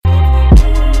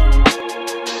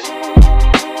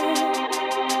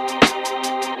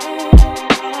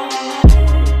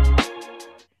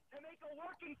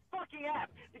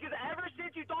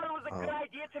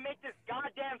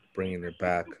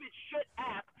back. Stupid shit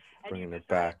app, and you Bringing it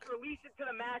decided back. to release it to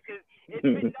the masses. It's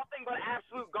been nothing but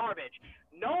absolute garbage.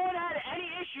 No one had any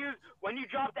issues when you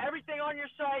dropped everything on your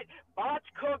site. Bots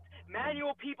cooked,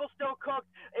 manual people still cooked.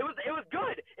 It was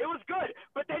good. It was good.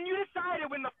 But then you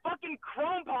decided when the fucking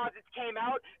Chrome posits came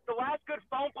out, the last good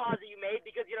phone posit you made,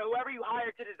 because whoever you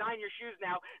hired to design your shoes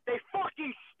now, they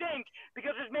fucking stink,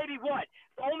 because there's maybe what?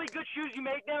 The only good shoes you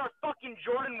make now are fucking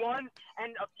Jordan 1s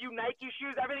and a few Nike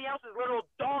shoes. Everything else is literal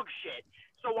dog shit.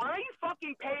 So why don't you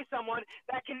fucking pay someone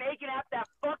that can make an app that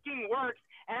fucking works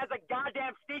and has a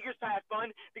goddamn sneakers to have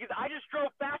fun? Because I just drove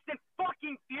Fast and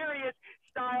fucking Furious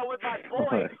style with my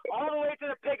boy all the way to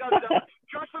the pickup zone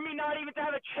just for me not even to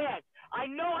have a chance. I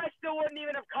know I still wouldn't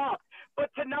even have copped,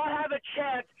 but to not have a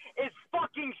chance is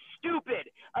fucking stupid.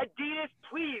 Adidas,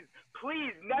 please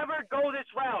never go this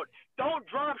route. Don't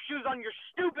drop shoes on your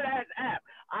stupid ass app.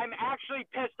 I'm actually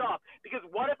pissed off because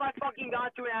what if I fucking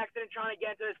got into an accident trying to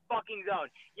get into this fucking zone?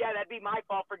 Yeah, that'd be my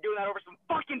fault for doing that over some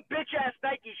fucking bitch ass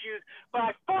Nike shoes, but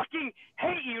I fucking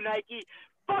hate you, Nike.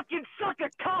 Fucking suck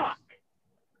a cock.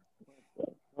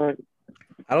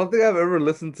 I don't think I've ever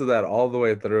listened to that all the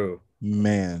way through.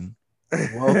 Man,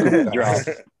 welcome guys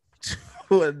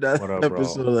to another What up, bro?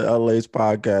 episode of the LA's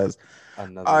podcast.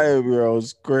 I am your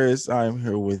host, Chris. I am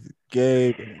here with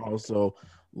Gabe, and also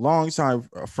longtime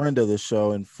friend of the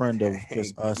show and friend of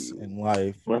just us in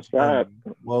life. What's up?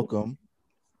 Welcome.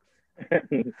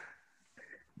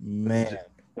 Man.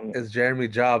 It's Jeremy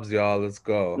Jobs, y'all. Let's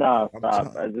go. No,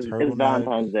 stop. It's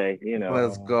Valentine's Day,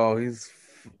 Let's go. He's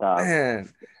man.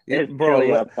 It's bro,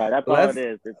 chilly outside. That's all it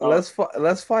is.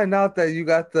 Let's find out that you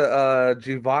got the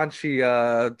Givenchy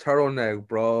turtleneck,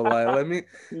 bro. Like let me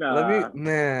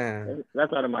man.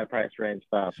 That's out of my price range.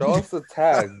 Stop. Show us the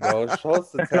tag, bro. Show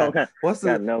us the tag. What's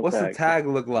the tag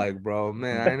look like, bro?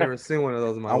 Man, I ain't never seen one of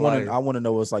those in my life. I want to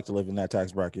know what it's like to live in that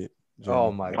tax bracket. Jeremy.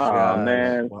 Oh my god. Oh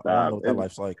man, I don't know what that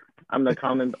life's like. I'm just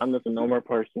a normal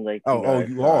person like you guys.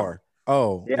 You are.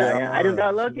 Oh yeah. I just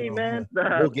got lucky, man.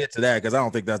 We'll get to that because I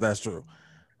don't think that's true.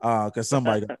 Because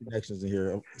somebody got connections in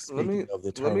here. Let me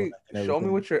show me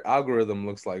what your algorithm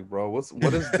looks like, bro.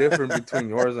 What is different between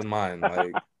yours and mine?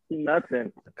 Like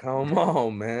nothing. Come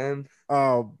on, man.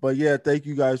 But yeah, thank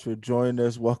you guys for joining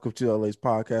us. Welcome to LA's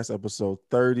podcast, episode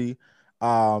 30.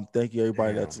 Thank you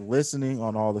everybody that's listening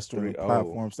on all the streaming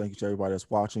platforms. Thank you to everybody that's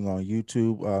watching on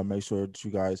YouTube. Make sure that you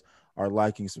guys are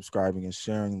liking, subscribing, and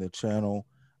sharing the channel.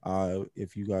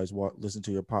 If you guys listen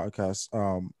to your podcast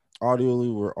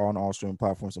audioly, we're on all streaming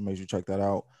platforms, so make sure you check that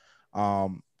out.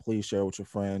 Please share with your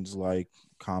friends, like,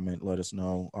 comment, let us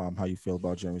know how you feel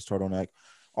about Jeremy's turtleneck,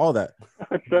 all that.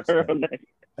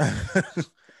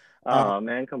 Oh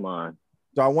man, come on.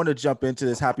 So I want to jump into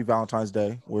this. Happy Valentine's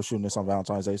Day. We're shooting this on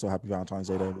Valentine's Day, so happy Valentine's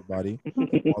Day to everybody,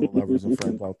 all the lovers and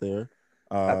friends out there.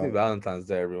 Happy Valentine's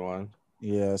Day, everyone.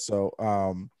 Yeah. So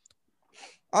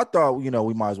I thought we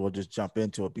might as well just jump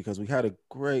into it because we had a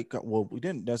great. Well, we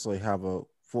didn't necessarily have a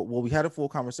full. Well, we had a full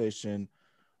conversation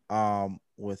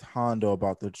with Hondo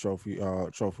about the trophy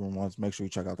room ones. Make sure you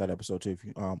check out that episode too if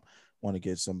you want to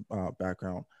get some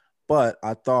background. But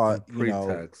I thought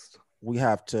pretext. We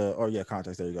have to,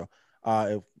 context. There you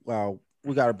go.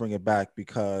 We got to bring it back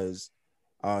because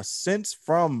since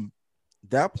from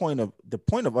that point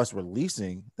of us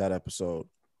releasing that episode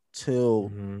till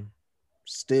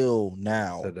still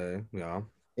now today,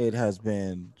 it has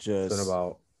been just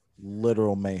about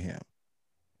literal mayhem.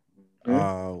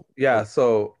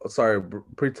 So sorry,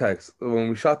 pretext. When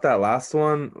we shot that last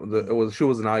one, she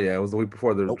wasn't out yet. It was the week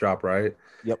before the drop, right?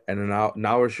 Yep. And then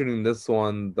now we're shooting this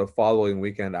one the following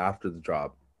weekend after the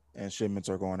drop. And shipments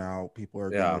are going out. People are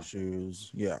getting their shoes.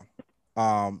 Yeah.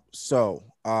 So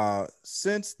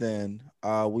since then,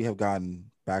 we have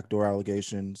gotten backdoor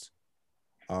allegations,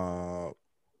 a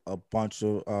bunch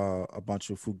of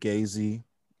fugazi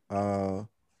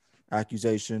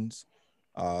accusations,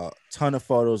 ton of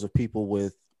photos of people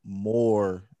with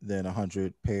more than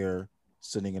 100 pair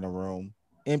sitting in a room,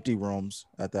 empty rooms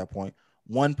at that point.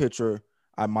 One picture,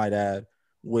 I might add,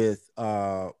 with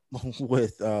the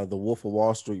Wolf of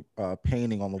Wall Street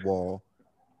painting on the wall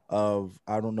of,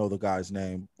 I don't know the guy's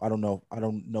name. I don't know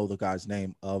the guy's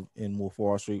name in Wolf of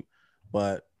Wall Street,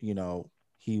 but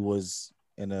he was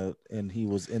in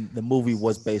the movie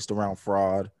was based around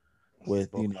fraud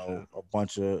with a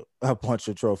bunch of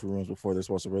trophy rooms before they're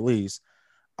supposed to release.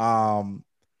 Got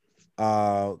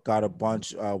a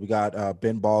bunch. We got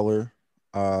Ben Baller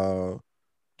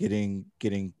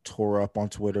getting tore up on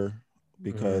Twitter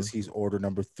because he's order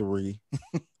number 3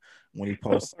 when he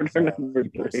posts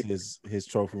his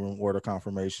trophy room order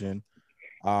confirmation.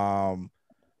 Ben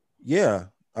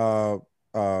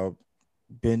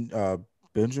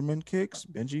Benjamin Kicks,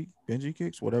 Benji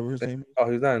Kicks, whatever his name is. Oh,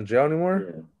 he's not in jail anymore?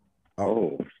 Yeah.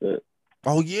 Oh shit.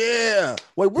 Oh yeah.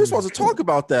 Wait, we're supposed to talk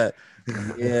about that.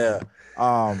 Yeah.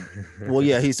 Well,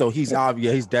 yeah, he's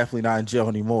obvious. He's definitely not in jail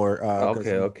anymore.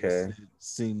 Okay.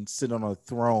 Seen sitting on a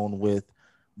throne with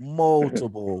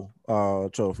multiple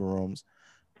trophy rooms.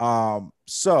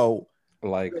 So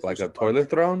like a toilet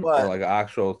throne but, or like an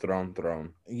actual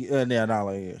throne? Yeah, not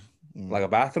like like a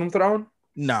bathroom throne?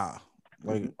 Nah.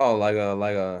 Like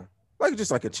like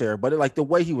just like a chair, but like the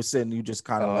way he was sitting, you just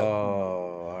kind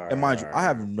of and mind you, I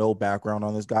have no background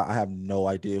on this guy. I have no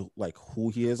idea like who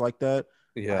he is like that.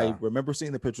 Yeah. I remember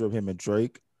seeing the picture of him and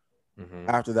Drake.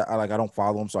 After that, I don't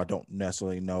follow him, so I don't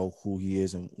necessarily know who he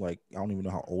is, and like I don't even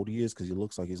know how old he is because he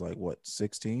looks like he's like what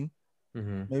 16,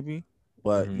 maybe.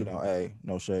 But you know, hey,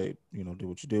 no shade, you know, do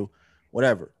what you do,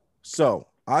 whatever. So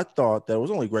I thought that it was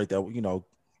only great that you know,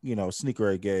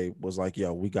 Sneakerhead Gabe was like,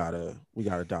 yo, we gotta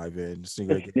dive in.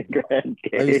 Sneakerhead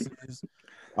Gabe.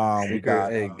 We got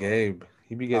Gabe.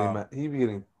 He be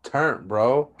getting turned,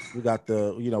 bro. We got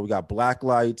we got black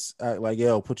lights. Like,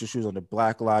 yo, put your shoes on the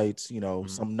black lights. You know,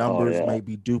 some numbers may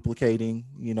be duplicating.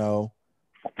 You know,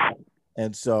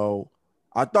 and so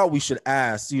I thought we should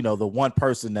ask. You know, the one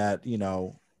person that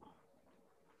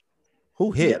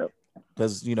who hit,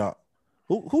 because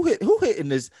who hit in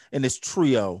this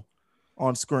trio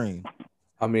on screen.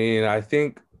 I mean, I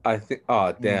think.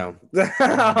 Oh damn!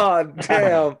 Oh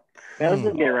damn! Let's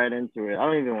just get right into it. I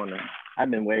don't even want to. I've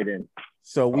been waiting.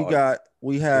 So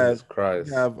we have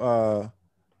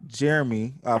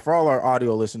Jeremy. For all our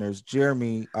audio listeners,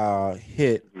 Jeremy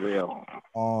hit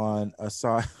on a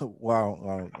size. Wow,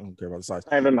 I don't care about the size.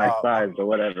 I have in my size, but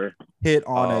whatever. Hit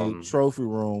on a trophy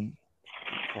room,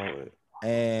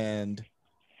 and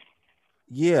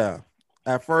yeah.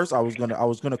 At first, I was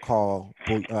gonna call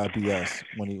BS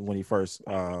when he first.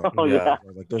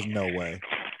 Like, there's no way,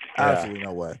 absolutely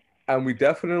no way. And we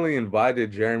definitely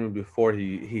invited Jeremy before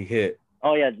he hit.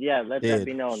 Oh yeah. Let that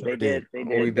be known. Sure they did.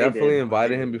 We definitely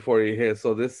invited him before he hit.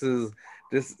 So this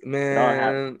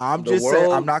man. I'm just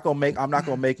saying. I'm not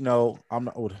gonna make no. I'm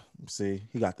not. Oh, see,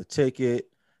 he got the ticket.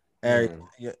 Hey,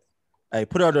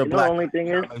 put it under a black. The only thing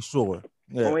is, make sure.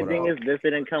 The only thing is, this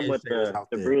didn't come with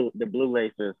the blue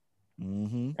laces.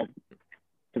 Because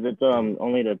it's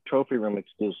only the trophy room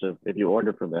exclusive. If you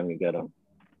order from them, you get them.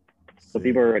 So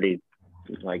people already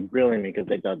like grilling me because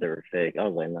they thought they were fake. I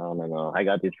was like, no. I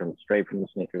got these straight from the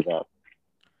sneakers app.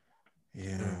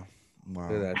 Yeah.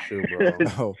 Wow. Look at that shoe,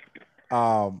 bro.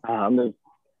 I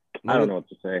don't know what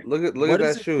to say. Look at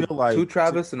that shoe. Like 2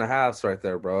 Travis and a halves right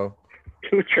there, bro.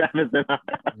 2 Travis and a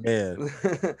half. Man.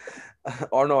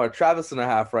 Or no, a Travis and a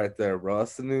half right there, bro.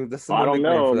 That's the new I don't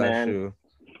know, for man. That shoe.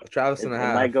 A Travis and a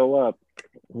half. It might go up.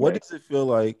 What does it feel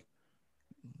like?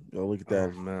 Oh, look at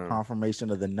that confirmation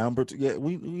of the number. Yeah.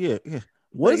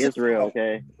 What is it real?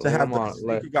 Okay. To have the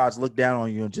sneaker guys look down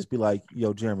on you and just be like,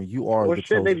 "Yo, Jeremy, you are the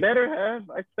trophy." They better have.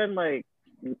 I spent like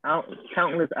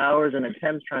countless hours and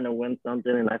attempts trying to win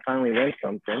something, and I finally win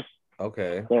something.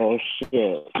 Okay. So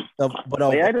shit. But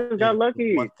I just got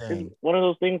lucky. It's one of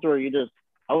those things where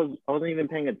I wasn't even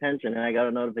paying attention, and I got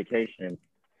a notification.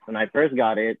 When I first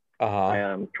got it,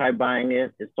 I tried buying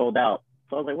it. It sold out.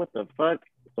 So I was like, "What the fuck?"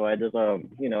 So I just I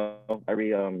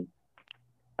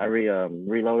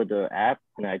reloaded the app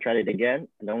and I tried it again,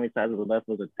 and the only size that was left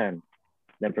was a 10.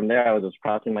 Then from there, I was just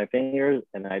crossing my fingers,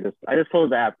 and I just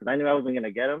closed the app because I knew I wasn't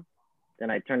gonna get them. Then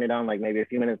I turned it on like maybe a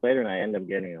few minutes later, and I ended up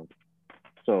getting them.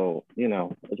 So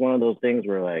it's one of those things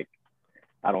where like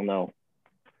I don't know.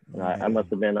 I must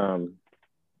have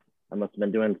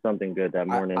been doing something good that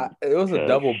morning. It was a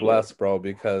double bless, bro,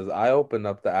 because I opened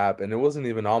up the app and it wasn't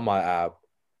even on my app.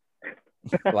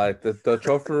 Like the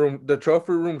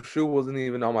trophy room shoe wasn't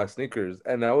even on my sneakers,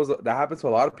 and that happened to a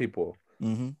lot of people.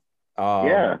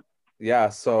 Yeah.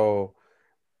 So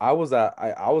I was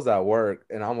at work,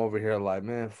 and I'm over here like,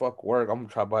 man, fuck work. I'm gonna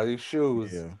try to buy these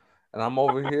shoes, and I'm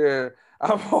over here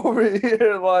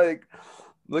like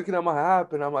looking at my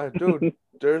app, and I'm like, dude,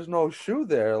 there's no shoe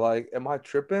there. Like, am I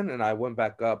tripping? And I went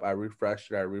back up, I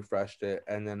refreshed it,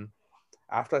 and then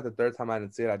after like the third time I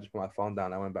didn't see it, I just put my phone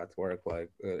down. I went back to work. Like,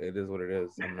 it is what it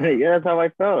is. Yeah, that's how I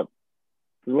felt.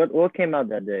 What came out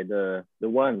that day? The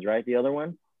ones, right? The other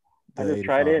one? I just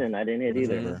tried it and I didn't hit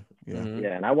either. Yeah,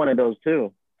 and I wanted those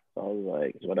too. So I was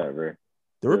like, whatever.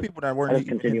 There were people that weren't. I just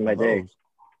continued my day.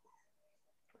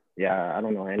 Yeah, I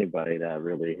don't know anybody that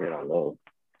really hit on those.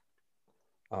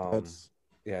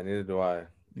 Neither do I.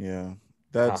 Yeah,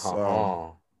 that's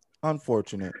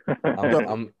unfortunate.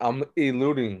 I'm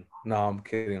eluding. No, I'm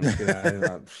kidding.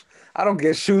 I don't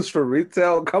get shoes for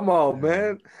retail. Come on,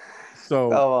 man.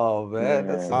 So, come on, man.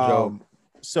 That's a joke.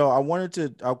 So I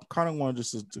kind of wanted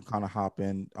just to kind of hop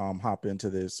into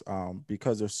this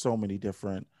because there's so many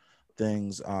different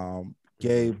things.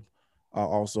 Gabe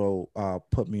also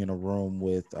put me in a room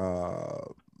with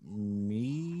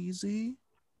Meezy.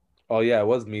 Oh yeah, it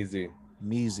was Meezy.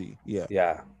 Meezy, yeah.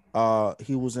 Yeah.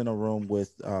 He was in a room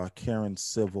with Karen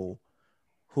Civil,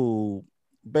 who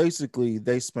basically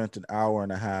they spent an hour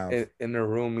and a half. In the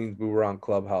room means we were on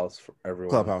Clubhouse for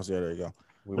everyone. Clubhouse, yeah, there you go.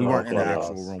 We weren't in the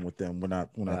actual room with them. We're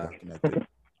not that connected.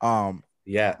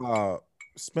 Yeah.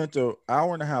 Spent an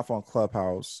hour and a half on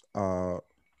Clubhouse.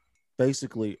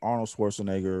 Basically Arnold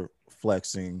Schwarzenegger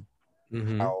flexing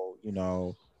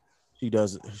how she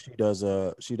does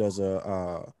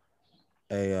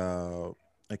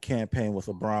a campaign with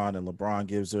LeBron, and LeBron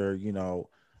gives her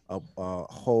a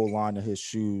whole line of his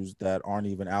shoes that aren't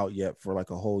even out yet for like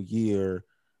a whole year,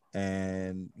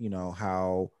 and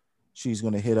how she's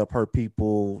going to hit up her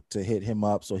people to hit him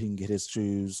up so he can get his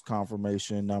shoes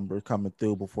confirmation number coming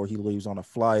through before he leaves on a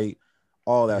flight,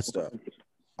 all that stuff.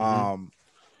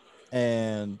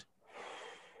 And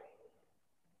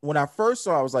when I first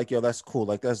saw it, I was like, yo, that's cool.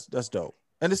 Like that's dope.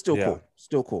 And it's still cool.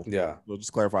 Still cool. Yeah. We'll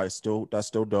just clarify. That's still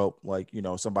dope. Like,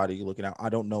 somebody looking out. I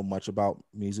don't know much about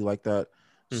Meezy like that.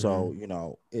 So,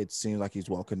 it seems like he's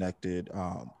well connected.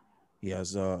 I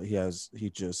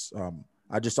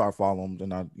just started following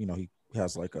him, and he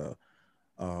has like a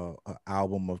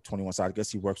album of 21 Savage. I guess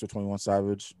he works with 21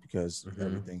 Savage because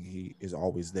everything he is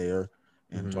always there.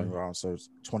 And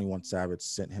 21 Savage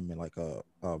sent him in like a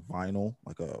vinyl,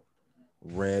 like a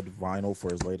red vinyl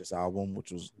for his latest album,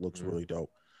 which looks really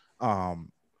dope.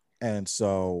 And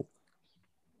so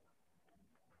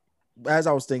as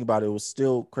I was thinking about it, it was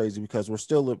still crazy because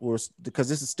because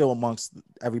this is still amongst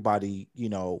everybody,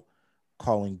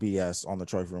 calling BS on the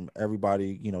trophy room.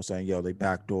 Everybody, saying, yo, they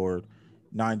backdoored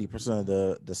 90% of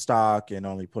the stock and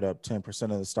only put up 10%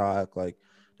 of the stock. Like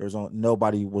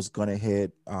nobody was gonna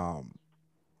hit.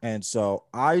 And so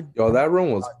that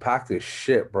room was packed as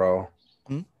shit, bro.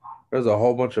 There's a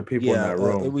whole bunch of people in that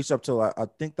room. It reached up to I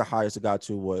think the highest it got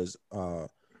to was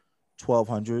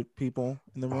 1,200 people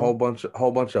in the room.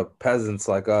 Whole bunch of peasants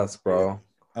like us, bro.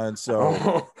 Yeah. And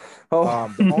so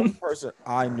the only person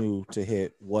I knew to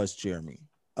hit was Jeremy.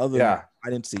 Other than that, I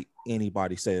didn't see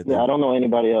anybody say that. Yeah, I don't know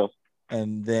anybody else.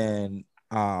 And then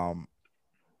Ben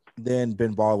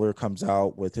Baller comes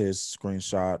out with his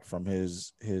screenshot from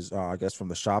his I guess from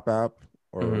the Shop app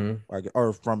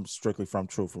or from strictly from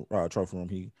Trophy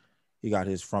Room. He got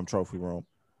his from Trophy Room.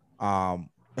 And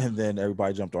then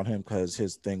everybody jumped on him because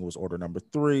his thing was order number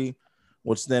 3,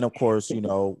 which then, of course,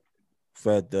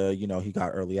 fed he got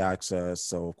early access.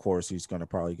 So, of course, he's going to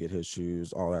probably get his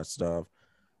shoes, all that stuff.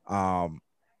 And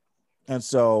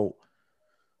so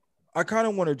I kind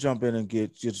of want to jump in and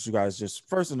get you guys just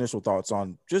first initial thoughts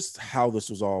on just how this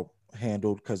was all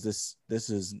handled, because this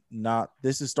is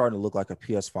starting to look like a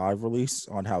PS5 release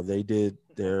on how they did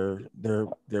their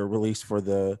release for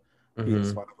the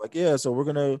PS5. Like, yeah, so we're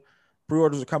gonna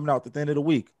pre-orders are coming out at the end of the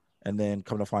week, and then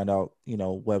come to find out,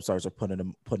 websites are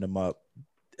putting them up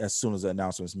as soon as the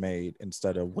announcement's made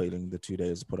instead of waiting the 2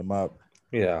 days to put them up.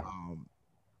 Yeah.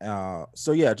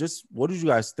 So yeah, just what did you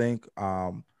guys think?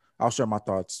 I'll share my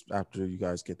thoughts after you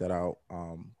guys get that out.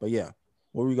 But yeah,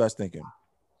 what were you guys thinking?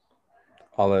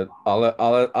 I'll let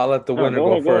the winner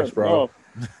go first, bro.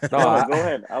 No, go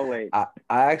ahead. I'll wait. I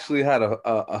actually had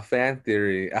a fan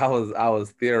theory. I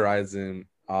was theorizing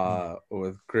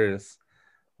with Chris.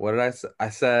 What did I say? I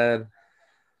said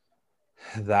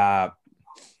that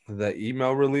the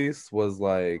email release was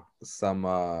like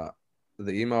the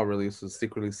email release was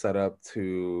secretly set up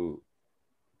to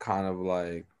kind of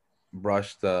like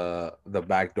brush the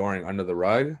backdooring under the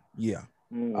rug. Yeah.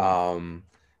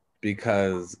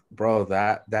 Because bro,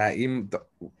 that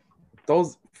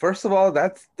those, first of all,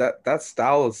 that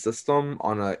style of system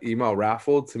on an email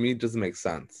raffle to me doesn't make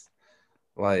sense.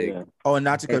 Like, yeah. Oh, and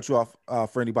not to cut you off,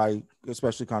 for anybody,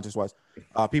 especially context wise,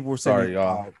 people were sending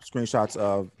screenshots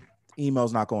of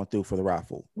emails not going through for the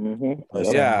raffle.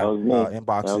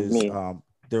 Inboxes.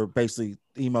 They're basically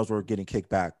emails were getting kicked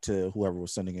back to whoever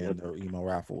was sending in their email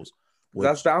raffles.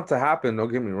 That's bound to happen.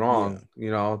 Don't get me wrong.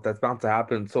 Yeah. That's bound to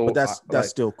happen. So, but that's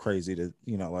still crazy to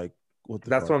like.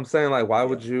 That's what I'm saying. Like, why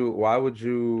would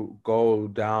you go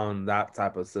down that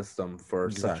type of system for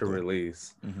such a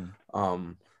release?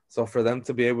 So for them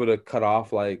to be able to cut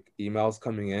off like emails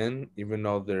coming in, even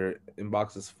though their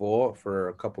inbox is full for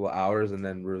a couple of hours and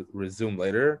then resume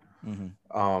later,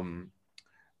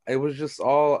 it was just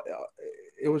all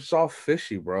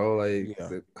fishy, bro. Like,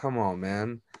 come on,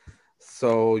 man.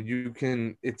 So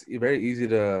it's very easy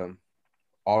to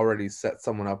already set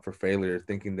someone up for failure,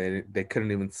 thinking they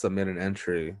couldn't even submit an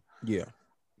entry. Yeah.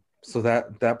 So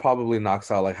that probably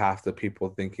knocks out like half the people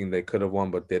thinking they could have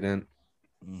won but didn't.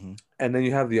 Mm-hmm. And then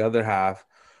you have the other half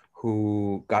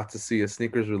who got to see a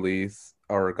sneakers release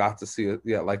or got to see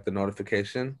like the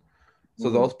notification. So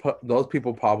those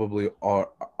people probably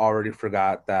already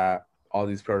forgot that all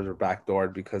these players were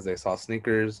backdoored because they saw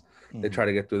sneakers. They tried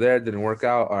to get through there, didn't work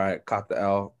out. All right, caught the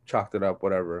L, chalked it up,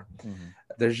 whatever.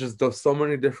 There's just so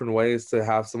many different ways to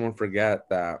have someone forget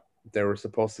that there were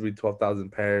supposed to be 12,000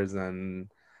 pairs,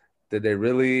 and did they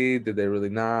really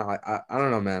not? I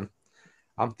don't know, man.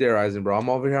 I'm theorizing, bro. I'm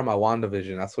over here on my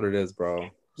WandaVision. That's what it is, bro.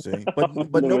 See,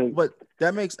 but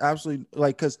that makes absolutely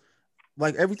because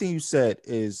everything you said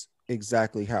is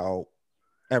exactly how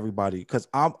everybody. Because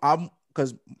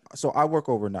so I work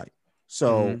overnight,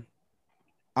 so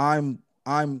I'm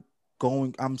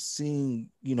seeing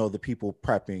the people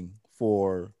prepping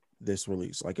for this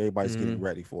release. Like everybody's getting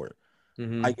ready for it.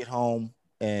 I get home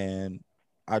and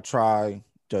I try.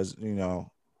 Does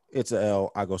it's a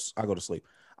L. I go to sleep.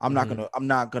 I'm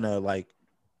not gonna like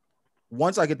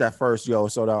once I get that first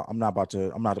so I'm not about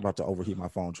to overheat my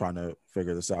phone trying to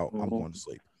figure this out. I'm going to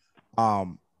sleep.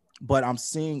 But I'm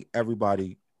seeing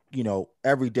everybody,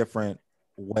 every different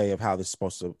way of how this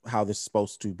is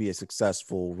supposed to be a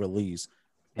successful release,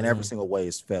 and every single way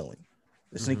is failing.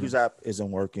 The Sneakers app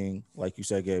isn't working, like you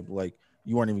said, Gabe. Like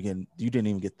you didn't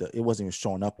even get it wasn't even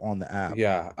showing up on the app.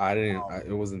 Yeah, I didn't.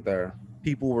 It wasn't there.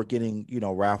 People were getting,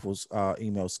 raffles,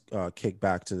 emails kicked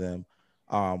back to them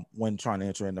when trying to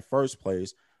enter in the first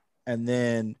place. And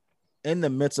then in the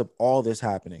midst of all this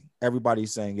happening,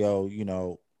 everybody's saying, there's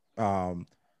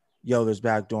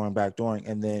backdooring.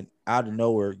 And then out of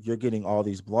nowhere, you're getting all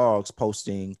these blogs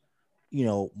posting,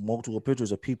 multiple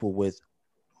pictures of people with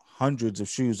hundreds of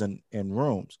shoes in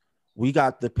rooms. We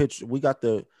got the picture. We got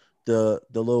the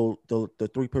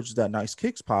three pictures that Nice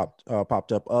Kicks popped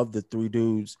up of the three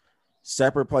dudes,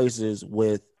 separate places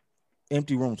with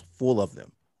empty rooms full of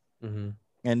them.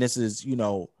 And this is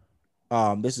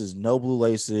this is no blue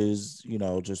laces,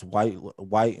 just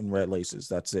white and red laces.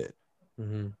 That's it.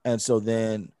 And so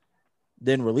then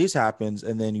release happens,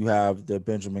 and then you have the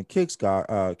Benjamin Kicks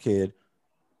kid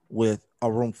with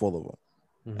a room full of them.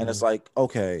 And it's like,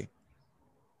 okay,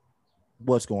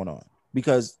 what's going on?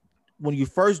 Because when you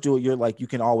first do it, you're like, you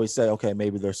can always say, okay,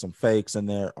 maybe there's some fakes in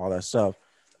there, all that stuff.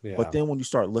 Yeah. But then when you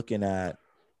start looking at,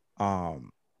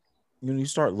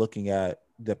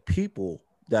 the people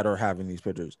that are having these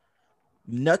pictures,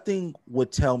 nothing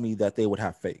would tell me that they would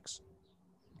have fakes.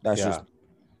 That's just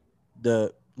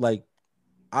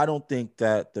I don't think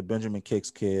that the Benjamin Kicks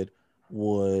kid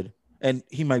would, and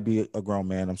he might be a grown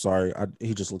man. I'm sorry.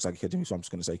 He just looks like a kid to me, so I'm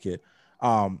just going to say kid.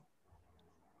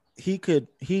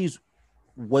 He's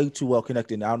way too well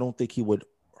connected. And I don't think he would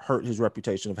hurt his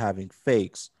reputation of having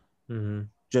fakes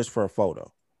just for a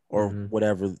photo or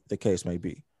whatever the case may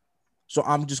be. So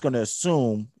I'm just going to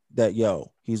assume that,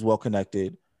 he's well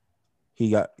connected.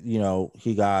 He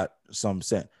got some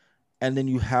sense. And then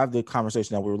you have the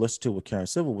conversation that we were listening to with Karen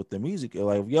Civil with the music.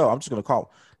 Like, I'm just going to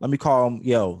call. Let me call them.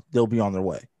 They'll be on their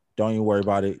way. Don't even worry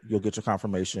about it. You'll get your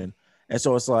confirmation. And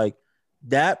so it's like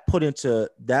that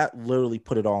literally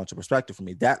put it all into perspective for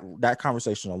me. That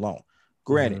conversation alone.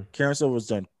 Granted, Karen Civil has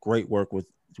done great work with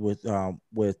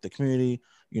the community.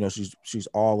 She's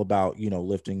all about,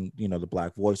 lifting, the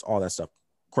Black voice, all that stuff.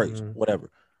 Crazy,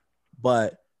 whatever.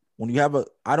 But when you have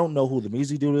I don't know who the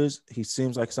Measy dude is. He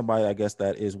seems like somebody, I guess,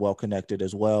 that is well connected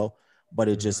as well. But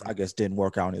it just, I guess, didn't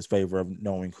work out in his favor of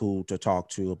knowing who to talk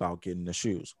to about getting the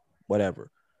shoes, whatever.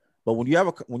 But when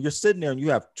you're sitting there and you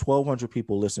have 1,200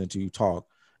 people listening to you talk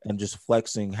and just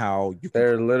flexing how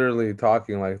they're literally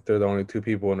talking like they're the only two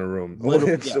people in the room,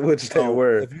 which they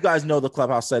were. If you guys know the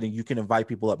Clubhouse setting, you can invite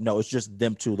people up. No, it's just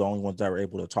them two, the only ones that were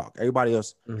able to talk. Everybody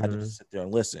else had to just sit there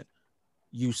and listen.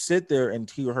 You sit there and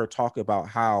hear her talk about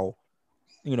how,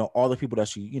 all the people that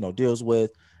she, deals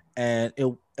with. And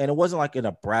it wasn't like in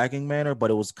a bragging manner,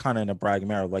 but it was kind of in a bragging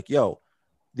manner. Like,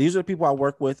 these are the people I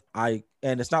work with.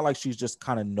 And it's not like she's just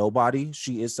kind of nobody.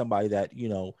 She is somebody that,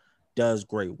 does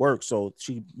great work. So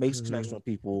she makes connections with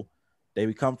people. They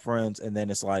become friends. And then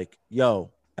it's like,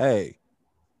 hey,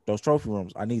 those trophy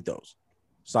rooms, I need those.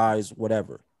 Size,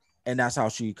 whatever. And that's how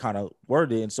she kind of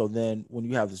worded it. And so then when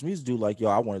you have this music dude like,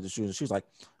 I wanted the shoes. And she's like,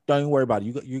 don't even worry about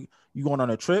it. You going on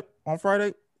a trip on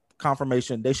Friday?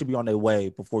 Confirmation. They should be on their way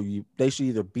before they should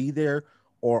either be there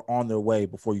or on their way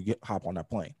before you hop on that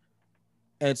plane.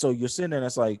 And so you're sitting there and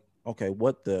it's like, okay,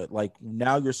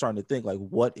 now you're starting to think like,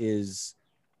 what is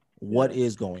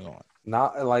going on?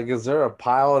 Not like, is there a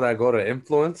pile that go to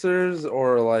influencers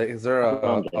or like, is there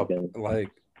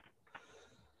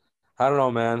I don't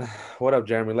know, man. What up,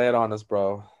 Jeremy? Lay it on us,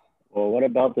 bro. Well, what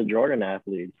about the Jordan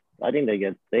athletes? I think they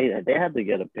had to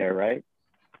get a pair, right?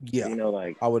 Yeah,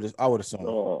 Like I would assume.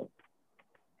 So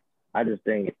I just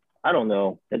think I don't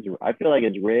know. I feel like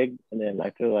it's rigged, and then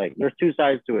I feel like there's two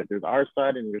sides to it. There's our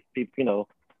side, and there's people,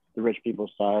 the rich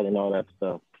people's side, and all that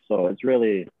stuff. So it's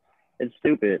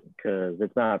stupid because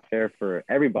it's not fair for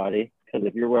everybody. Because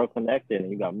if you're well connected and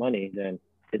you got money, then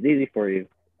it's easy for you.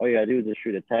 All you gotta do is just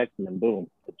shoot a text, and then boom,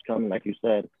 it's coming, like you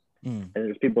said. And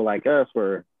there's people like us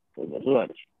where this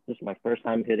is my first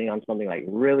time hitting on something like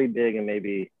really big in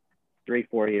maybe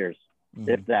 3-4 years,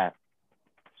 if that.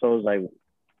 So it's like,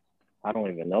 I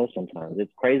don't even know sometimes.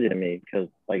 It's crazy to me because,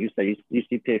 like you said, you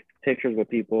see pictures with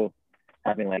people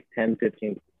having like 10,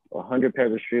 15, 100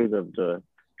 pairs of shoes of the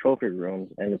trophy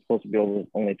rooms, and it's supposed to be over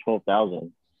only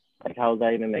 12,000. Like, how does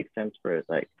that even make sense for it?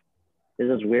 Like, it's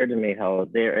just weird to me how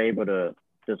they're able to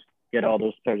just get all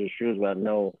those pairs of shoes with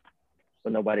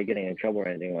nobody getting in trouble or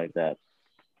anything like that.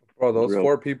 Bro, those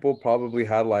 4 people probably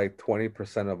had like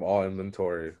 20% of all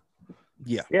inventory.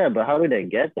 Yeah, but how do they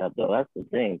get that though? That's the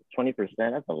thing. 20%,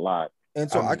 that's a lot.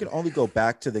 And so I can only go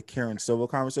back to the Karen Silva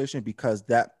conversation because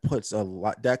that puts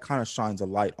that kind of shines a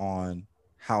light on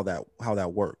how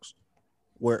that works.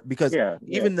 Because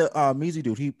even the Measy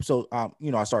dude,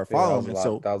 I started following him.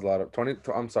 So that was a lot of 20.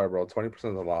 I'm sorry, bro. 20% is a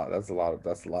lot. That's a lot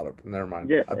of. Never mind.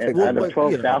 Yeah, out of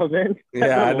 12,000.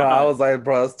 Yeah, I know. I was like,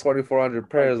 bro, that's 2,400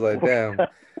 pairs. Like, damn,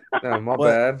 my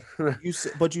bad. you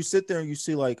sit there and you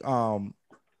see like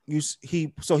he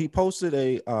posted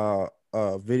a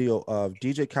video of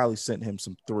DJ Khaled sent him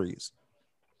some threes.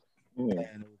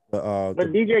 And, but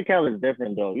DJ Khaled is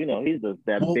different though. He's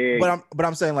big. But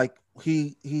I'm saying like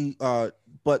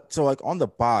but so like on the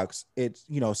box it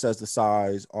says the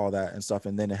size, all that and stuff,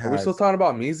 and then it has. Are we still talking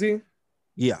about Measy?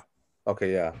 Yeah.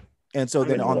 Okay. Yeah. And so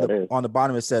then on the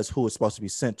bottom it says who it's supposed to be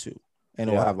sent to, and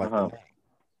it'll have like the name.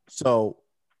 So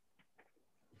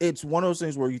it's one of those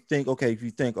things where you think,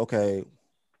 okay,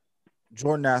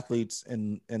 Jordan athletes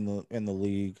in the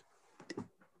league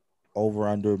over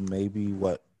under maybe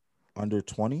what, under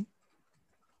 20?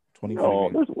 No,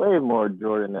 there's way more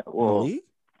Jordan in the league,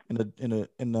 in the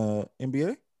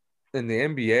NBA. In the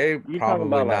NBA,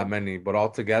 probably not many, but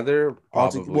altogether,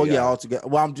 probably. Altogether.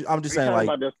 Well, I'm just saying, like,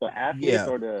 about just the athletes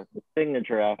or the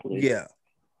signature athletes. Yeah,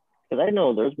 because I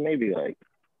know there's maybe like,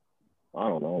 I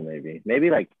don't know, maybe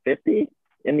like 50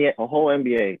 in the whole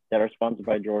NBA that are sponsored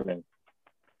by Jordan.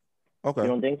 Okay, you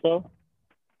don't think so?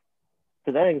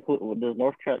 Because that includes there's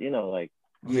North Carolina, like.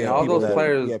 Yeah, all those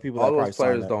players. All those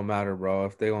players don't matter, bro.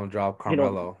 If they gonna drop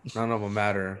Carmelo, none of them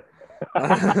matter.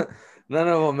 None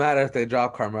of them matter if they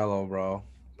drop Carmelo, bro.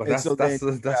 But that's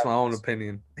my own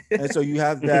opinion. And so you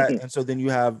have that, and so then you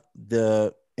have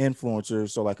the influencers,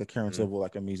 so like a Karen Silva,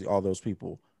 like a Measy, all those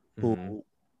people who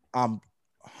I'm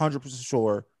 100%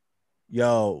 sure,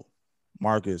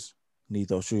 Marcus, need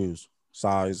those shoes,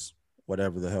 size,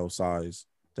 whatever the hell size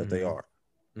that they are.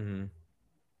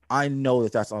 I know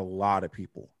that's a lot of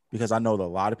people because I know that a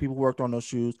lot of people worked on those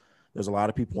shoes. There's a lot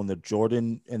of people in the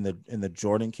Jordan in the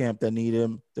Jordan camp that need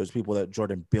him. There's people that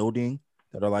Jordan building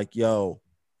that are like,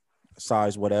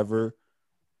 size whatever.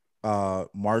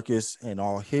 Marcus and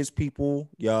all his people,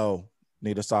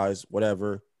 need a size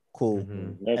whatever. Cool.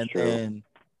 That's true. Then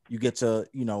you get to,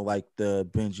 like the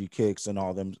Benji Kicks and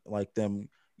all them, like them,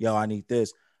 I need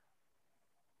this.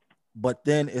 But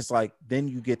then it's like, then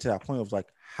you get to that point of like,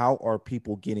 how are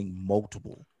people getting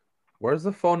multiple? Where's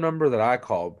the phone number that I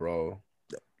called, bro?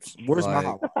 Where's my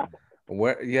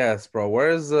hotline? Yes, bro.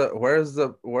 Where's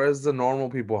the normal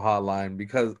people hotline?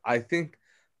 Because I think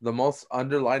the most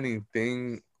underlining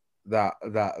thing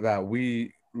that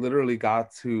we literally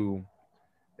got to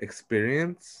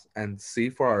experience and see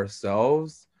for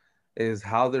ourselves is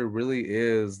how there really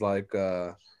is like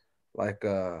a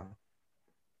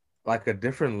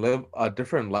different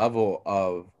level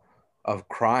of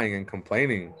crying and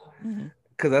complaining,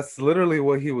 because that's literally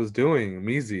what he was doing,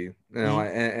 Measy,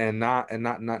 and not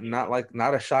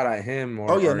a shot at him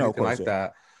or anything like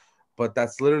that, but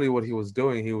that's literally what he was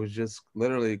doing. He was just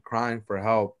literally crying for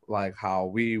help, like how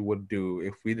we would do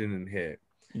if we didn't hit.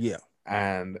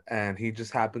 And he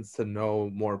just happens to know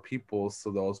more people,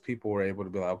 so those people were able to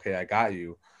be like, okay, I got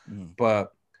you.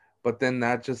 But then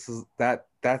that just is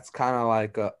that's kind of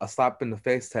like a slap in the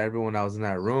face to everyone that was in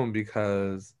that room,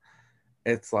 because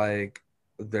it's like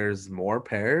there's more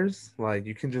pairs. Like,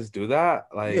 you can just do that.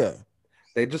 Like,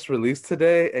 they just released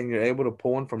today and you're able to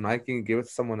pull one from Nike and give it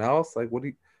to someone else. Like, what do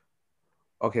you?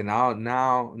 Okay, now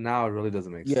it really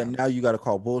doesn't make sense. Yeah, now you got to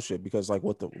call bullshit, because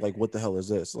what the hell is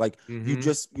this? Like, you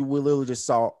literally just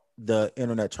saw the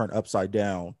internet turn upside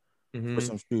down for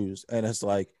some shoes, and it's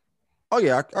like, Oh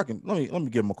yeah, I can. Let me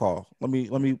give him a call. Let me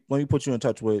put you in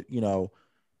touch with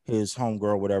his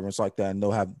homegirl, whatever. It's like that, and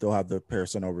they'll have the pair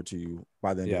sent over to you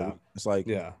by the end of the Yeah, week. It's like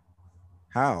yeah.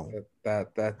 how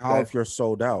That if you're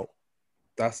sold out?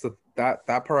 that's that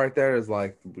part right there is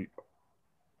like,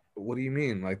 what do you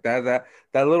mean? Like that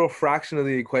little fraction of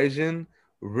the equation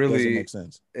Doesn't make really,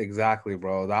 sense. exactly,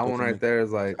 bro. That one Doesn't right make there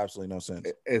is like, absolutely no sense.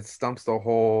 it stumps the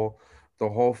whole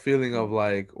feeling of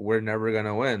like we're never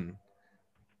gonna win.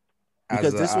 As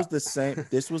Because a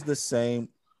this was the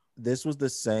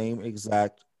same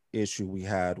exact issue we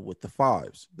had with the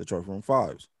fives, the trophy room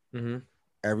fives. Mhm.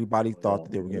 Everybody thought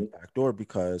that they were getting backdoor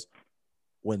because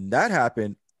when that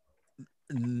happened,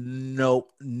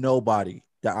 nobody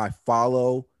that I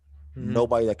follow, Mhm.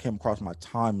 nobody that came across my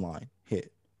timeline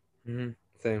hit. Mhm.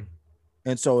 Same.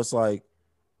 And so it's like,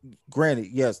 granted,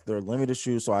 yes, they're limited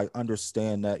shoes, so I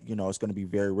understand that it's going to be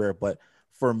very rare. But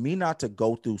for me not to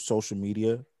go through social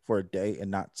media for a day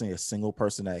and not see a single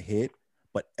person that hit,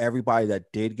 but everybody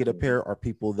that did get a pair are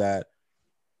people that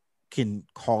can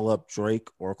call up Drake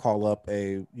or call up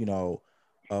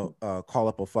call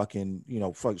up a fucking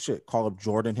fuck shit, call up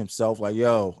Jordan himself, like,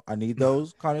 yo, I need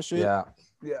those kind of shit. Yeah.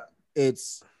 Yeah.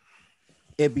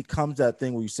 It becomes that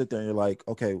thing where you sit there and you're like,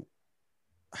 okay,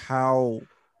 how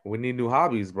We need new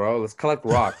hobbies, bro. Let's collect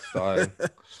rocks, dog.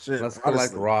 shit, Let's collect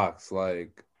honestly. rocks.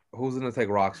 Like, who's gonna take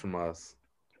rocks from us?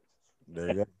 There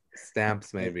you go.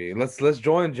 Stamps, maybe. Let's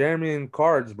join Jeremy in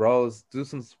cards, bro. Let's do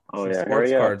some Oh some yeah, sports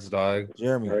hurry up, cards, dog.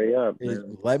 Jeremy, hurry up, man. let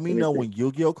me Let me know see. when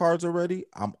Yu-Gi-Oh cards are ready.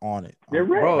 I'm on it. They're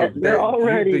Bro, they're that all you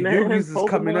ready, the man. Yugi's is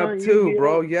coming up Pokemon, too,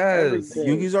 bro. Yu-Gi-Oh, Yes. everything.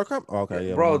 Yugi's are coming. Okay,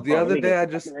 yeah. Bro, the Oh, let other me day get I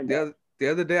something just like that. the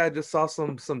other day I just saw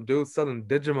some dudes selling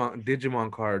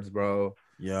Digimon cards, bro. Oh,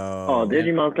 Yo, And,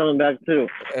 Digimon's coming back too.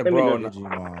 and Let me bro, just.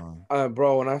 Digimon.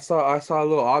 bro, when I saw a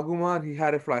little Agumon, he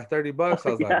had it for like $30. I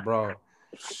Oh was yeah. like, bro,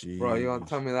 you gonna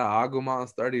tell Sheesh. me that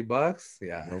Agumon's $30?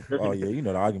 Yeah. Oh yeah, you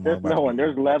know the Agumon There's about to no be one.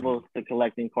 There's about to be. levels to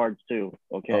collecting cards too.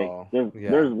 Okay. Oh, There's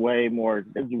yeah. there's way more.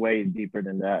 It's way deeper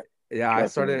than that. Yeah, I Trust me.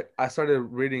 started I started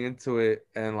reading into it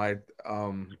and like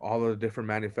all the different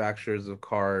manufacturers of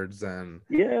cards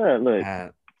Yeah. Look.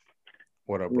 and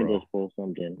what up, Let me bro? just pull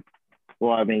something.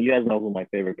 Well, I mean, you guys know who my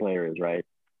favorite player is, right?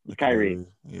 The It's Kyrie. Kyrie.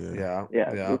 Yeah. Yeah,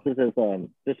 Yeah. yeah.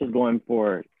 This is going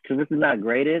for, because this is not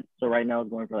graded, so right now it's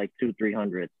going for like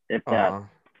 200-300 if that. Uh-huh.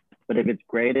 But if it's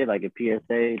graded, like a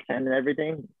PSA 10 and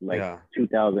everything, like Yeah.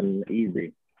 2,000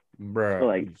 easy. So Bruh.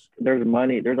 like there's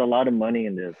money, there's a lot of money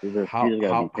in this. You How just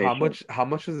gotta be how how patient.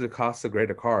 much does it cost to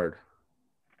grade a card?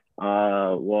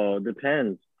 Well, it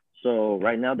depends. So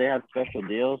right now they have special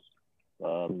deals.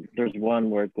 There's one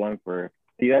where it's going for,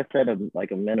 you guys said like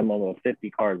a minimum of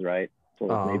 50 cards, right? So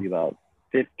it's Uh-huh. maybe about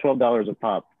 $12 a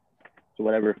pop. So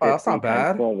whatever, Oh, that's 50 not times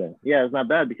bad. 12. Yeah, it's not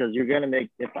bad because you're gonna make,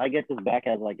 if I get this back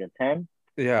as like a 10,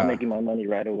 I'm Yeah. making my money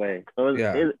right away. So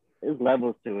Yeah. it's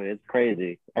levels to it. It's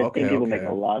crazy. I've Okay, seen people make a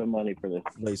okay. lot of money for this.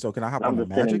 Wait, so can I hop on I'm the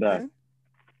just sitting Magic back. then?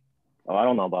 Oh, I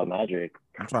don't know about Magic.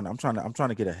 I'm trying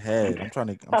to get ahead. I'm trying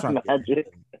to get ahead.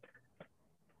 Magic.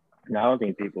 No, I don't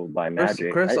think people buy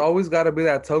Magic. Chris always got to be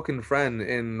that token friend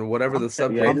in whatever the I'm, Yeah,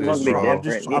 subject it's is, supposed to be bro.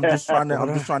 different. I'm Yeah.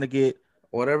 just trying to get.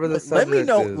 Whatever the Let me subject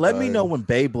know. is, Let me know dog. when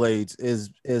Beyblades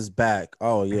is back.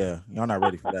 Oh yeah, y'all not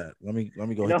ready for that. Let me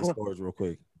go hit the stores real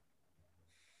quick.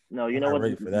 No, you I'm know not what's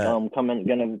ready for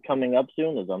that. coming up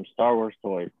soon is Star Wars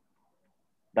toys.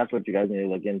 That's what you guys need to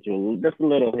look into. Just a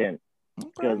little hint.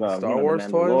 Because Okay. Star the Wars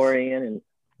toys? Mandalorian and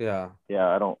Yeah.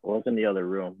 I don't. What's in the other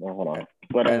room? Oh, hold on.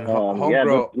 But And yeah,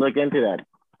 just look into that.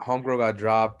 Homegirl got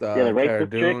dropped. Yeah, the Cara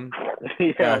racist chick. Dune.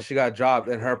 Yeah. Yeah, she got dropped,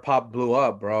 and her pop blew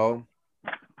up, bro.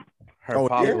 Her Oh,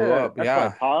 pop yeah? blew up. That's Yeah, my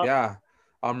pop. yeah.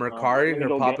 On Let Mercari, me her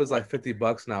go pop get is like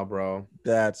 $50 now, bro.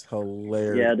 That's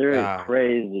hilarious. Yeah, they're Yeah.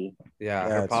 crazy. Yeah, her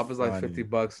That's pop is like funny.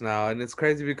 $50 now, and it's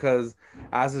crazy because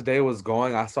as the day was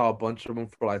going, I saw a bunch of them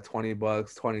for like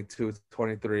 $20, 22,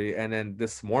 23, and then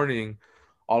this morning,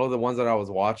 all of the ones that I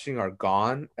was watching are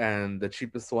gone, and the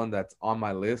cheapest one that's on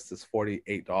my list is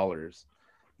 $48.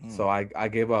 So I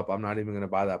gave up. I'm not even gonna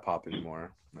buy that pop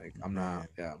anymore. Like I'm not. Man.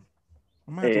 Yeah.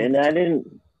 I might have to Hey, look and I into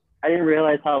didn't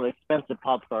realize how expensive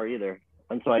pops are either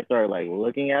until I started like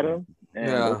looking at them,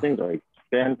 and Yeah. those things are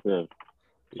expensive.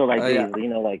 So like Yeah.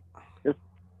 these, like this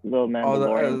little Oh,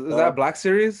 Mandalorian is stuff. that Black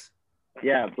Series?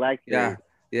 Yeah, Black Yeah.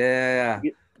 Series. Yeah.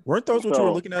 Weren't those what you were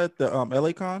So looking at the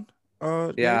LA Con?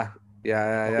 Yeah.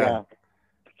 yeah.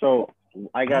 So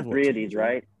I got Those were 3 of these, teams,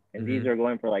 right? And these are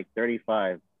going for like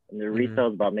 35, and the retail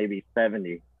is about maybe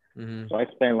 70. Mm-hmm. So I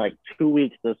spent like 2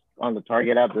 weeks just on the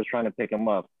Target app just trying to pick them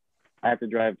up. I had to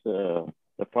drive to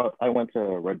I went to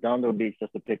Redondo Beach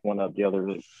just to pick one up the other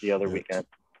weekend.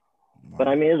 Wow. But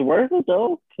I mean, it's worth it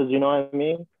though, because you know what I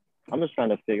mean. I'm just trying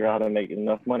to figure out how to make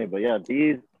enough money. But yeah, that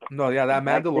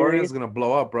Mandalorian series, is gonna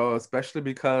blow up, bro. Especially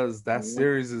because that Mhm.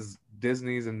 series is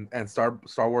Disney's and Star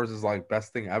Wars is like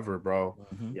best thing ever, bro.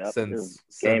 Yep, it's Since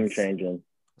game since changing.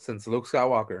 since Luke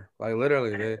Skywalker, like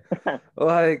literally, they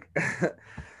like,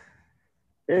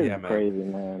 It's yeah, man. crazy,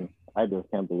 man. I just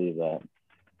can't believe that.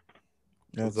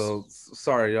 So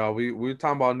sorry, y'all. We're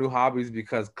talking about new hobbies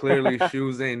because clearly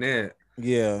shoes ain't it.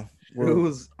 Yeah.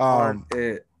 Shoes aren't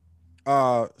it.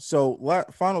 So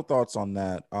final thoughts on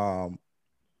that.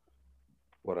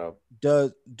 What up?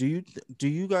 Do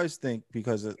you guys think,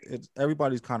 because it's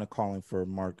everybody's kind of calling for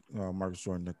Marcus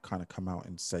Jordan to kind of come out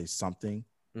and say something,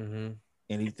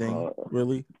 anything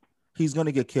really? He's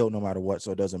gonna get killed no matter what,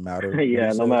 so it doesn't matter.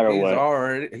 Yeah, no matter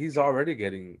what. He's already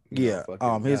getting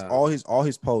all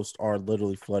his posts are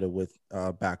literally flooded with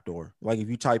backdoor. Like if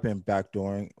you type in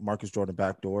backdooring Marcus Jordan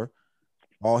backdoor,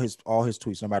 all his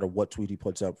tweets, no matter what tweet he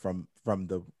puts up from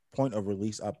the point of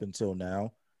release up until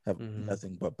now, have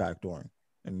nothing but backdooring,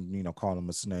 and calling him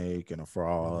a snake and a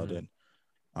fraud,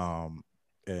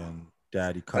 and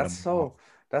daddy cut him off.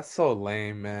 That's so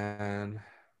lame, man.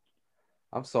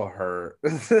 I'm so hurt.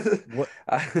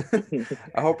 I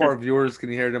hope our viewers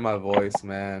can hear it in my voice,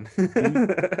 man.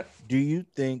 do you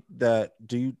think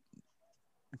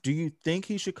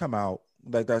he should come out?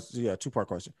 Like, that's two-part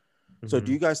question. So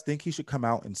do you guys think he should come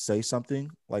out and say something,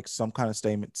 like some kind of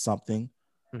statement, something?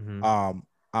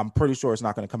 I'm pretty sure it's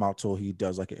not going to come out till he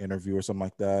does like an interview or something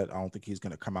like that. I don't think he's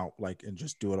going to come out like and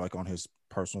just do it like on his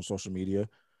personal social media.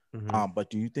 But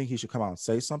do you think he should come out and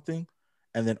say something?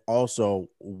 And then also,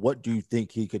 what do you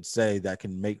think he could say that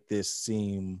can make this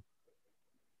seem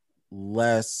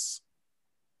less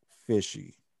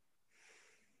fishy?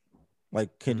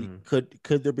 Like, could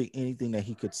there be anything that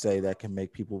he could say that can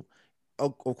make people?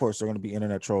 Of course, there are going to be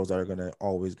internet trolls that are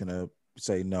always going to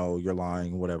say, no, you're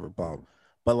lying, whatever, Bob.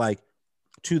 But like,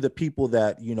 to the people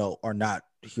that are not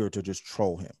here to just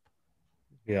troll him,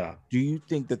 do you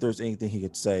think that there's anything he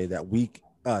could say that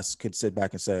us could sit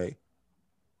back and say,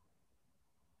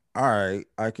 all right,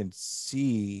 I can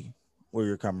see where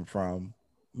you're coming from.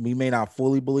 We may not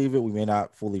fully believe it, we may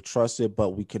not fully trust it,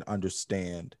 but we can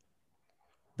understand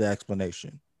the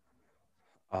explanation?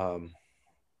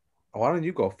 Why don't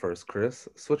you go first, Chris?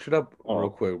 Switch it up real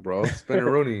quick, bro.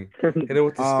 Spinneroonie. Hit it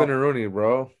with the Spinneroonie,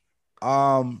 bro.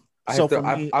 I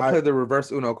played the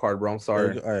reverse Uno card, bro. I'm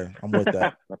sorry. I'm with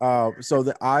that.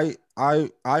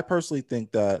 I personally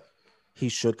think that he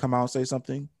should come out and say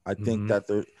something. I think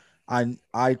that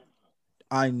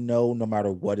I know no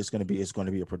matter what it's going to be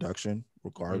a production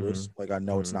regardless. Like I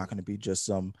know it's not going to be just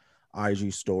some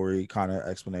IG story kind of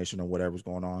explanation of whatever's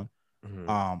going on.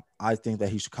 I think that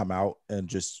he should come out and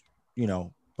just,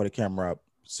 put a camera up,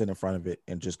 sit in front of it,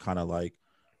 and just kind of like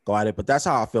go at it. But that's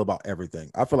how I feel about everything.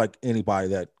 I feel like anybody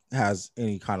that has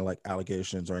any kind of like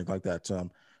allegations or anything like that to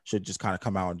him should just kind of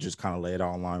come out and just kind of lay it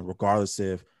all online, regardless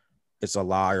if it's a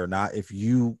lie or not. If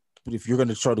you're going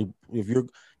to try to,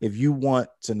 if you want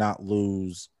to not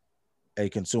lose a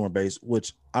consumer base,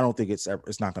 which I don't think it's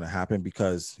not going to happen,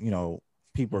 because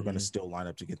people are going to still line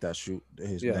up to get that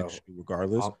his next shoe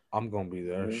regardless. I'm going to be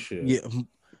there. Shit. Yeah.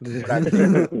 But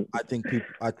I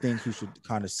think he should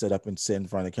kind of sit up and sit in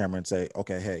front of the camera and say,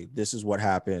 okay, hey, this is what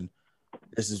happened.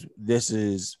 This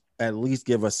is at least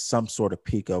give us some sort of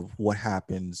peek of what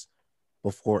happens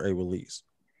before a release.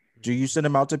 Do you send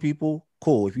them out to people?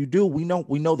 Cool. If you do, we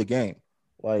know the game.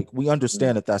 Like, we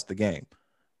understand that that's the game,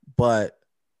 but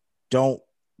don't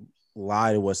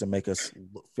lie to us and make us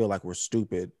feel like we're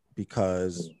stupid,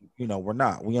 because we're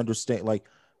not. We understand, like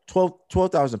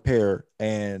 12,000 pair,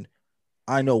 and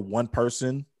I know one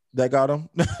person that got them.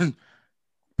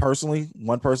 Personally,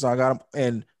 one person I got them,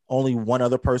 and only one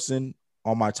other person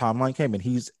on my timeline came, and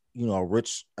he's a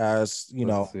rich ass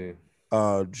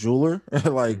jeweler.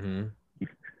 Like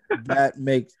that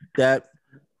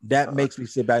makes me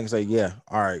sit back and say, yeah,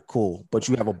 all right, cool. But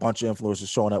you have a bunch of influencers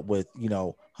showing up with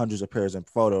hundreds of pairs and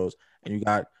photos, and you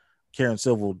got Karen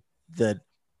Civil the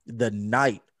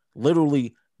night,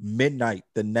 literally midnight,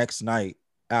 the next night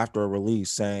after a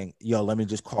release, saying, yo, let me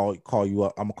just call you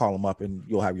up. I'm gonna call him up and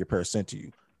you'll have your pair sent to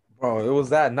you. Bro, it was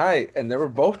that night, and they were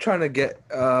both trying to get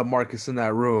Marcus in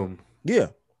that room. Yeah.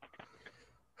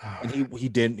 And he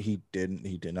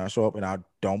did not show up, and I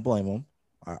don't blame him.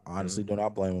 I honestly do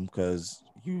not blame him, because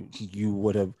you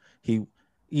would have,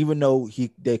 even though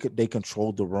they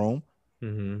controlled the room.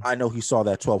 I know he saw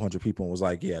that 1,200 people and was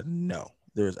like, yeah, no,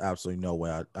 there's absolutely no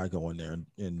way I go in there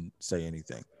and say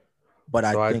anything. But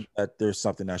I think that there's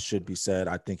something that should be said.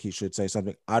 I think he should say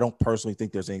something. I don't personally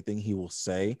think there's anything he will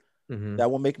say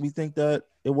that will make me think that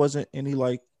it wasn't any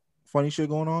like funny shit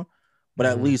going on. But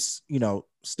at least,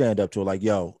 stand up to it. Like,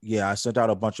 yo, yeah, I sent out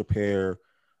a bunch of pair.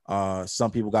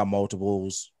 Some people got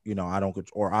multiples. You know, I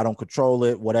don't control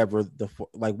it. Whatever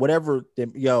whatever.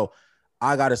 Yo,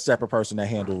 I got a separate person that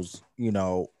handles, you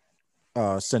know,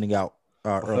 sending out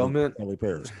fulfillment. early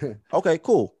pairs. Okay,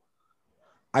 cool.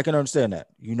 I can understand that.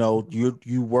 You know,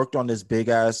 you worked on this big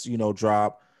ass, you know,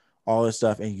 drop, all this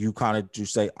stuff, and you kind of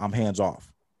just say, I'm hands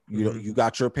off. You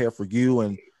got your pair for you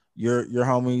and your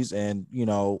homies and, you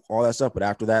know, all that stuff. But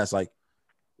after that, it's like,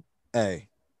 hey,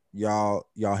 y'all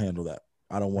handle that.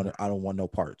 I don't want no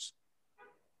parts.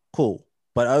 Cool.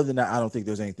 But other than that, I don't think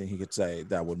there's anything he could say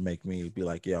that would make me be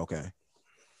like, yeah, okay.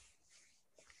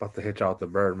 About to hitch out the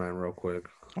bird, man, real quick.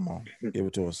 Come on, give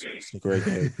it to us. It's a great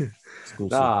game.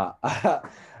 Nah,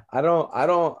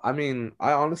 I mean,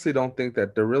 I honestly don't think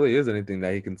that there really is anything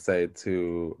that he can say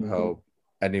to help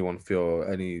anyone feel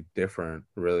any different,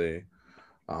 really.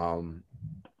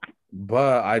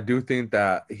 But I do think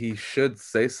that he should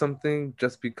say something,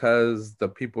 just because the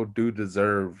people do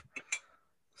deserve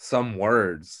some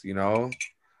words, you know?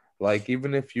 Like,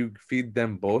 even if you feed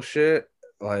them bullshit,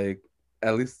 like,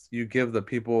 at least you give the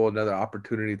people another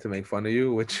opportunity to make fun of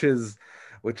you, which is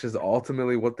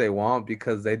ultimately what they want,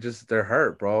 because they're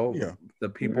hurt, bro. Yeah. The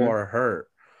people are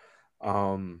hurt.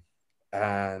 And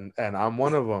I'm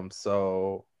one of them.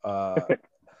 So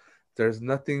there's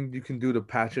nothing you can do to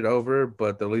patch it over,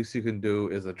 but the least you can do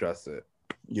is address it.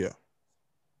 Yeah.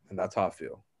 And that's how I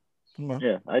feel.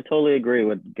 Yeah, I totally agree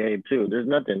with Gabe too. There's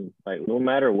nothing, like, no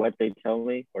matter what they tell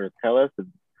me or tell us,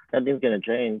 nothing's gonna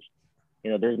change. You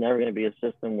know, there's never gonna be a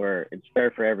system where it's fair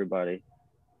for everybody.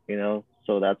 You know,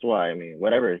 so that's why, I mean,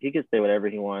 whatever, he can say whatever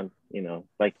he wants. You know,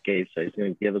 like Gabe said, he's gonna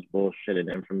give us bullshit, and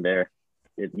then from there,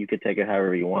 you could take it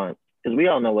however you want, because we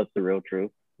all know what's the real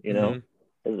truth. You know,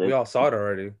 we all saw it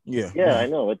already. Yeah, I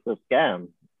know it's a scam,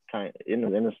 kind in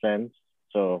a sense.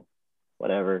 So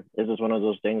whatever. It's just one of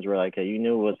those things where, like, hey, you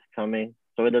knew it was coming,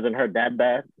 so it doesn't hurt that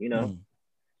bad, you know.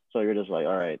 So you're just like,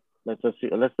 all right, let's just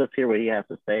hear what he has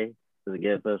to say to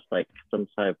give us like some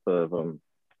type of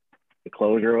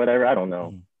closure or whatever. I don't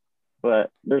know, but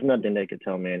there's nothing they could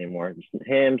tell me anymore. Just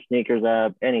him, Sneakers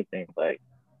app, anything. Like,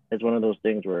 it's one of those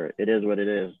things where it is what it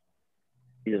is.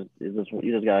 You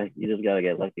just gotta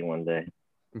get lucky one day,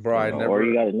 bro. You know, or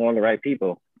you gotta know the right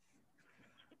people.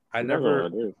 I never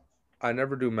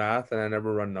do math, and I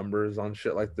never run numbers on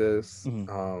shit like this.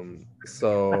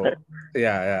 So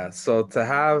yeah. So to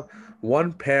have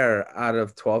one pair out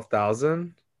of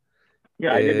 12,000.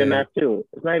 Yeah, I did the math too.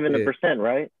 It's not even a percent,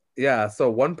 right? Yeah.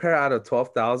 So one pair out of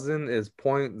 12,000 is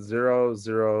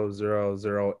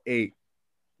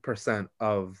 0.00008%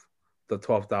 of the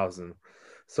 12,000.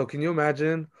 So can you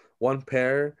imagine, one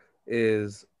pair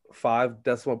is 5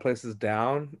 decimal places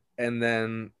down, and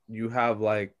then you have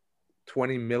like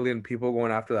 20 million people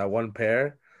going after that one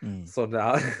pair. So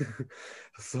now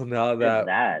so now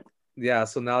that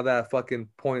fucking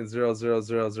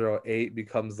 0.00008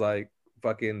 becomes like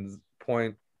fucking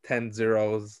 0.10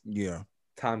 zeros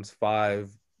times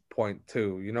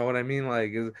 5.2. You know what I mean?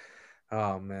 Like,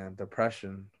 oh man,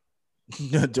 depression.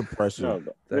 No,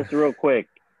 just real quick,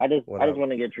 I just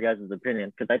want to get your guys'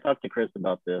 opinion, because I talked to Chris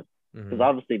about this, because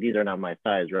obviously these are not my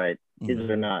size, right? These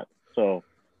are not. So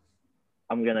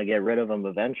I'm gonna get rid of them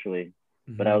eventually.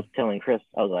 But I was telling Chris,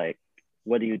 I was like,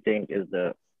 what do you think is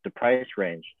the price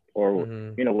range, or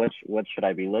you know, what should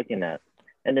I be looking at?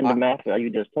 And then the math that you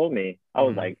just told me, I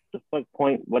was like, the fuck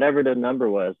point, whatever the number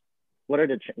was, what are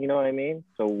you know what I mean?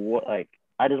 So what, like,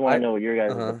 I just want to know your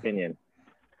guys' opinion.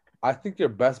 I think your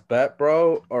best bet,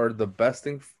 bro, or the best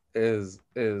thing is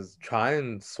try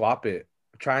and swap it.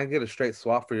 Try and get a straight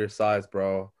swap for your size,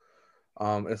 bro.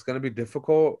 It's gonna be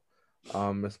difficult,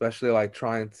 especially like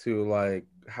trying to like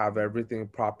have everything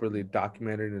properly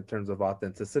documented in terms of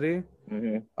authenticity.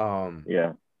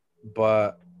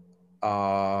 But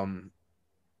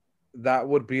that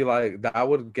would be like, that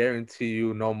would guarantee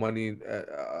you no money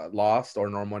lost or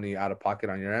no money out of pocket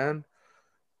on your end.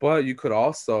 But you could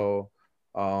also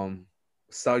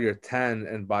sell your 10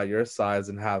 and buy your size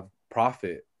and have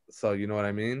profit. So you know what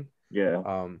I mean?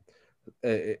 Yeah.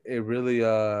 It really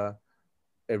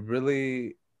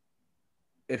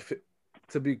if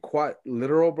to be quite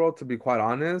literal, bro, to be quite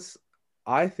honest,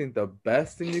 I think the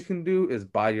best thing you can do is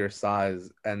buy your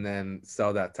size and then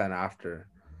sell that 10 after.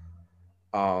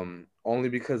 Only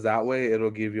because that way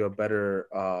it'll give you a better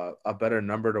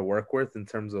number to work with in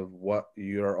terms of what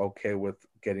you're okay with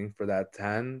getting for that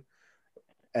 10,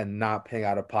 and not paying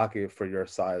out of pocket for your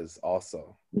size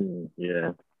also.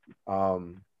 Yeah.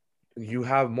 You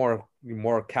have more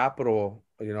capital,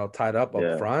 you know, tied up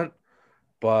front,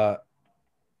 but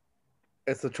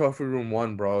It's a trophy room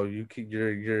one, bro. You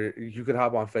could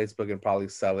hop on Facebook and probably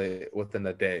sell it within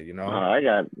a day. You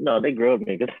know? They grilled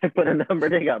me because I put a number.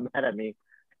 They got mad at me.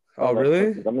 Oh, really?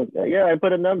 I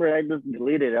put a number. I just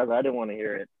deleted it. I didn't want to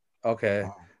hear it. Okay.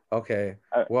 Okay.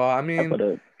 Well, I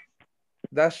mean,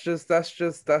 that's just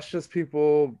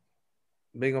people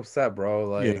being upset, bro.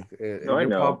 Like, I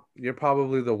know. You're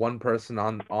probably the one person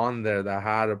on there that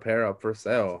had a pair up for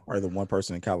sale, or the one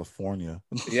person in California.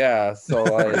 Yeah, so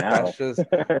like that's just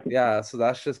so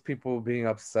that's just people being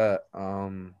upset.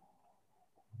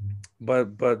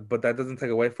 But that doesn't take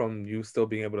away from you still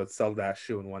being able to sell that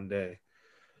shoe in one day.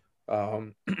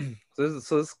 So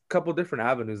there's a couple different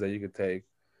avenues that you could take,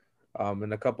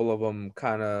 and a couple of them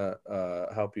kind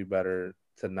of help you better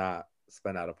to not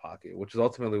spend out of pocket, which is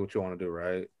ultimately what you want to do,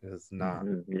 right? Is not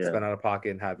spend out of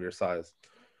pocket and have your size.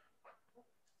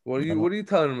 What are you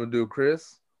telling him to do,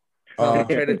 Chris?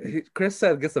 Chris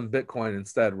said get some Bitcoin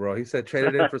instead, bro. He said trade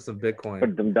it in for some Bitcoin. For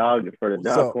the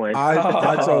dog coin.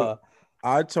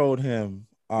 I told him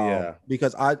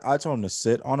because I told him to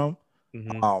sit on them.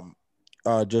 Mm-hmm.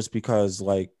 Just because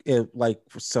like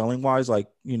for selling wise, like,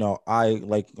 you know, I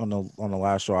like on the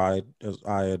last show I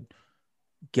had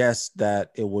guessed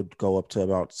that it would go up to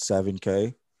about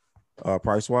 7K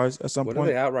price wise at some point. What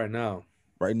are they at right now?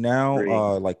 Right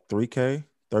now, like 3K,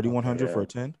 3,100 for a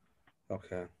 10.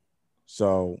 Okay.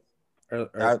 So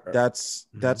that's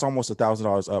almost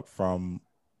 $1,000 up from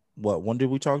what? When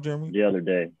did we talk, Jeremy? The other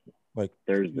day, like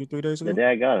Thursday, 3 days ago. The day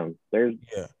I got him,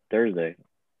 Thursday.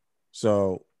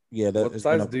 So what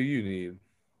size do you need?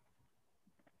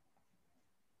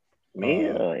 Me,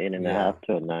 8.5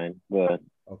 to a 9, but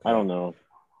I don't know.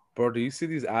 Bro, do you see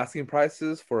these asking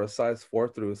prices for a size 4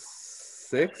 through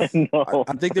 6? No,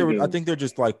 I think they're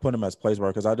just like putting them as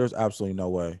placebar because there's absolutely no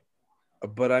way.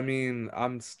 But I mean,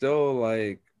 I'm still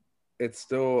like, it's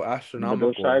still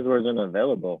astronomical. But those sizes weren't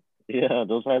available. Yeah,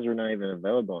 those sizes were not even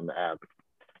available on the app.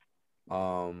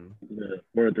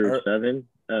 4 through 7.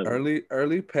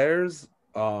 Early pairs.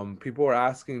 People were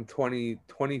asking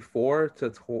 24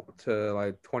 to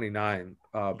like 29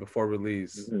 before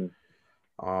release.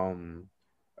 Mm-hmm.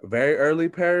 Very early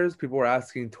pairs, people were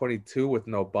asking 22 with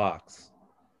no box.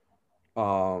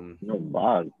 No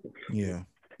box. Yeah.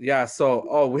 Yeah,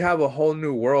 so we have a whole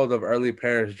new world of early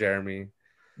pairs, Jeremy.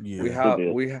 Yeah.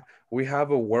 We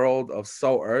have a world of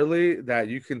so early that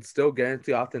you can still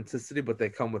guarantee authenticity, but they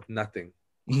come with nothing.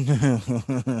 They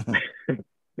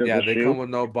come with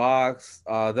no box.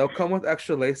 They'll come with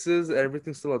extra laces,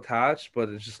 everything's still attached, but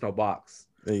it's just no box.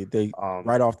 They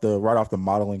right off the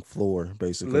modeling floor,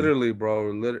 basically. Literally,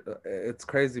 bro. It's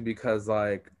crazy because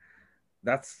like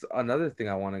that's another thing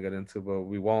I want to get into, but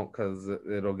we won't because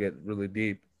it'll get really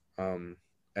deep. And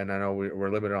I know we're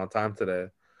limited on time today,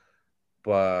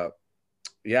 but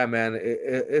yeah, man,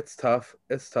 it's tough.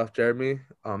 It's tough, Jeremy.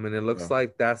 And it looks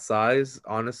like that size,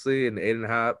 honestly, an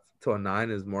 8.5 to a 9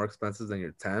 is more expensive than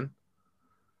your 10.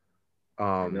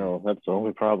 No, that's the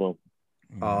only problem.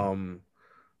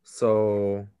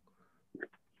 So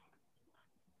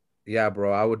yeah,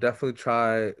 bro, I would definitely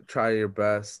try your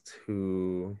best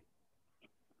to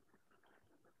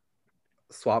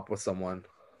swap with someone.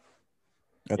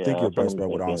 I think your best bet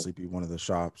would honestly be one of the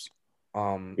shops.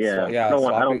 I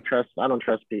don't trust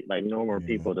like normal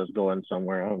people just going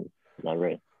somewhere. I'm not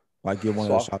right. Like get one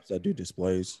of the shops that do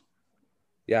displays.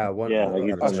 Yeah,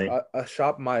 a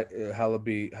shop might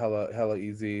be hella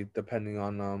easy depending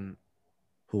on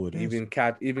who it is.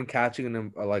 Even catching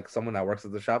them like someone that works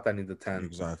at the shop that needs a 10.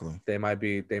 Exactly. They might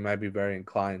be very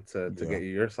inclined to get you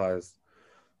your size.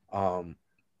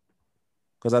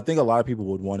 Because I think a lot of people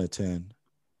would want a 10,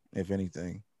 if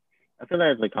anything. I feel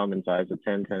like it's a common size, a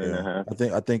 10,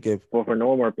 10.5. I think if for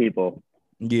normal people.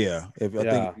 Yeah,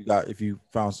 if you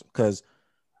found, because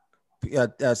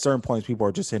at certain points people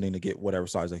are just hitting to get whatever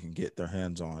size they can get their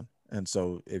hands on, and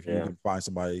so if you can find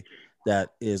somebody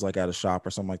that is like at a shop or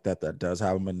something like that does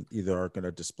have them and either are going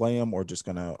to display them or just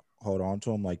going to hold on to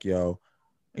them, like, yo,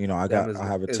 you know, I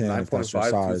have a 10 if that's your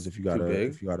size. If you got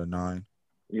a 9.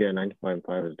 Yeah,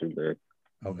 9.5 is too big.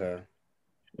 Okay.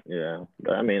 Yeah,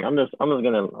 but I mean, I'm just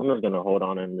gonna hold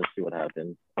on and just see what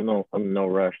happens. I'm no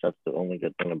rush. That's the only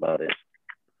good thing about it.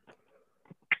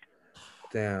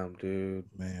 Damn, dude,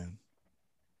 man,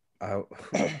 I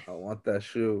want that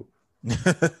shoe. It's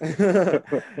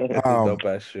a dope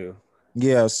ass shoe.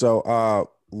 Yeah, so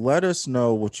let us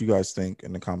know what you guys think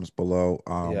in the comments below.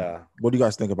 What do you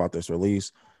guys think about this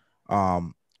release? I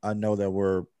know that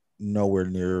we're nowhere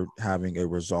near having a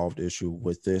resolved issue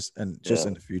with this, and just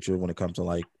in the future when it comes to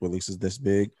like releases this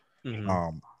big,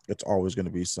 it's always going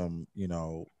to be some, you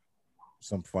know,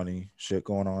 some funny shit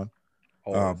going on.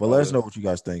 But let us know what you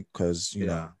guys think, because you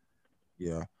know,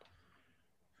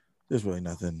 there's really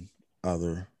nothing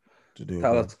other to do.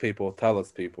 Tell us,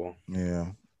 people. Yeah.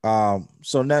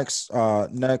 So next,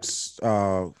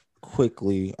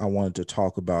 quickly, I wanted to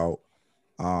talk about,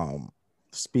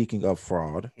 speaking of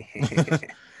fraud,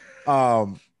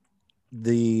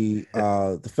 the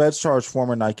feds charged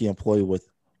former Nike employee with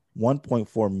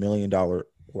 $1.4 million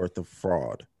worth of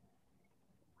fraud.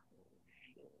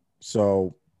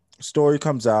 So, story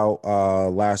comes out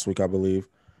last week, I believe.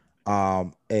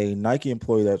 A Nike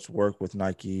employee that's worked with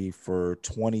Nike for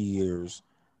 20 years,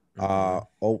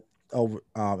 over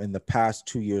in the past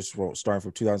 2 years, starting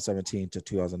from 2017 to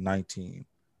 2019,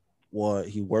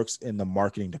 he works in the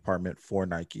marketing department for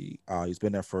Nike. He's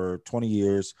been there for 20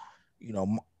 years. You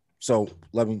know, so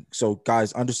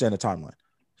guys, understand the timeline.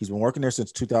 He's been working there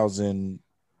since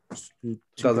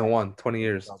 2001, 20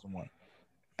 years. 2001,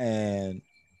 and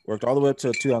worked all the way up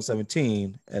to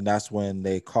 2017, and that's when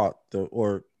they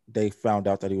they found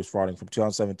out that he was frauding from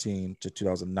 2017 to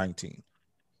 2019.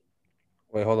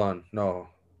 Wait, hold on. No.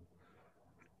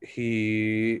 So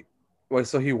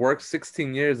he worked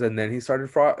 16 years and then he started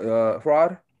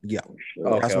fraud? Yeah.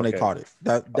 That's when they caught it.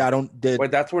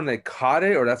 Wait, that's when they caught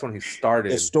it, or that's when he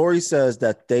started? The story says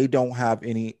that they don't have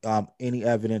any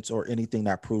evidence or anything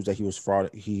that proves that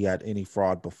he had any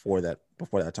fraud before that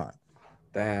time.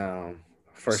 Damn.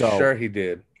 For sure he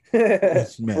did.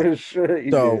 For sure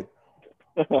he did.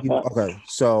 Okay,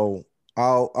 so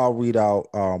I'll read out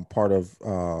part.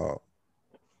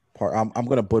 I'm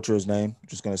gonna butcher his name.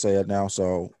 Just gonna say it now,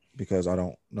 because I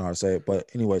don't know how to say it. But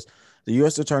anyways, the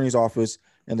U.S. Attorney's Office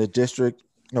in the District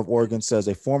of Oregon says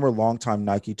a former longtime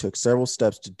Nike took several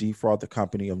steps to defraud the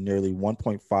company of nearly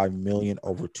 $1.5 million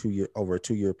over a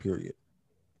 2-year period.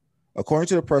 According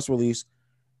to the press release,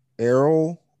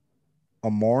 Errol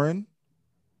Amorin.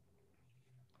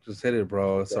 Just hit it,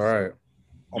 bro. It's all right.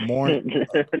 Amorin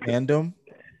Andom,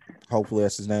 hopefully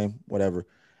that's his name, whatever,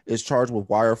 is charged with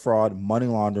wire fraud, money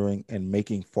laundering, and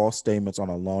making false statements on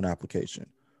a loan application.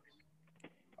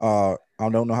 I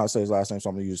don't know how to say his last name, so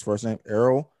I'm going to use his first name.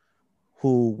 Errol,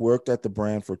 who worked at the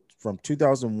brand from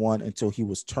 2001 until he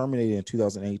was terminated in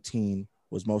 2018,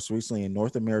 was most recently a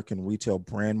North American retail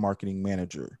brand marketing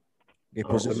manager. A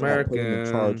position that put him in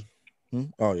charge.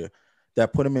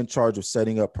 That put him in charge of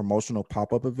setting up promotional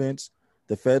pop-up events.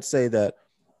 The feds say that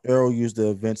Errol used the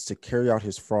events to carry out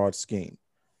his fraud scheme.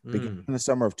 Beginning in the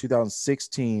summer of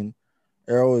 2016,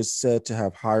 Errol is said to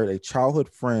have hired a childhood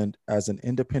friend as an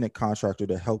independent contractor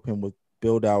to help him with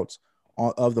build-outs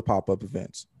of the pop-up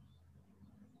events.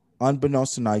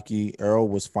 Unbeknownst to Nike, Errol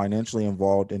was financially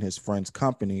involved in his friend's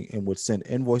company and would send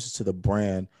invoices to the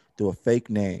brand through a fake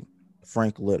name,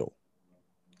 Frank Little.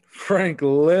 Frank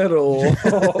Little.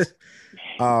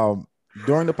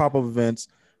 During the pop-up events,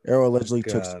 Errol allegedly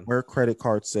took Square credit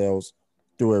card sales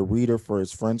through a reader for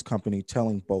his friend's company,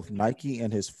 telling both Nike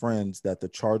and his friends that the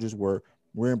charges were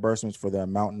reimbursements for the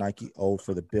amount Nike owed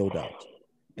for the build-out.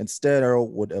 Instead, Errol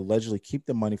would allegedly keep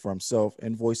the money for himself,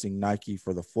 invoicing Nike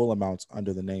for the full amounts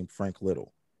under the name Frank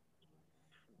Little.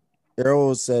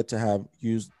 Errol is said to have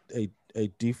used a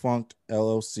defunct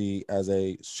LLC as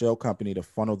a shell company to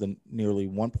funnel the nearly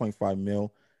 $1.5 million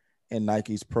in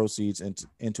Nike's proceeds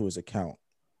into his account.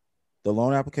 The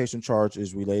loan application charge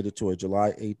is related to a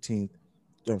July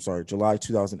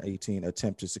 2018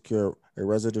 attempt to secure a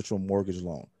residential mortgage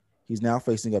loan. He's now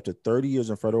facing up to 30 years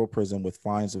in federal prison with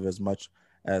fines of as much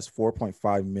as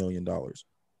 $4.5 million.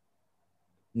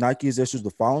 Nike has issued the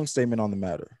following statement on the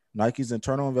matter. Nike's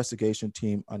internal investigation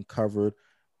team uncovered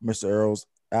Mr. Errol's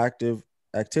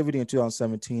activity in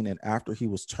 2017, and after he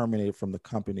was terminated from the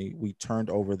company, we turned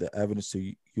over the evidence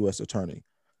to U.S. Attorney.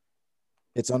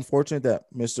 It's unfortunate that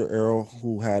Mr. Errol,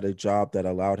 who had a job that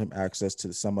allowed him access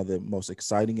to some of the most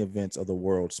exciting events of the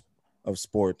world of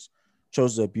sports,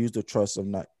 chose to abuse the trust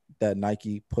that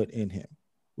Nike put in him.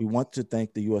 We want to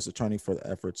thank the U.S. Attorney for the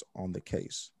efforts on the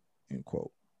case. End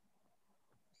quote.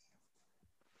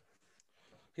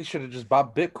 He should have just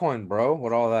bought Bitcoin, bro,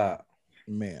 with all that.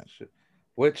 Man.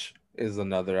 Which is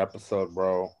another episode,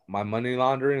 bro. My money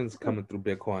laundering is coming through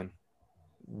Bitcoin.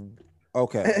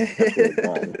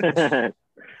 Okay.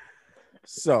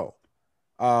 So,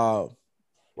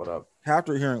 what up?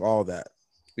 After hearing all that,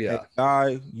 yeah, hey,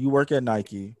 guy, you work at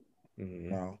Nike.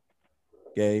 No,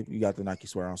 Gabe, you got the Nike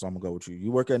swear on, so I'm gonna go with you.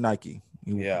 You work at Nike.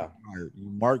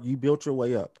 You built your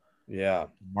way up. Yeah,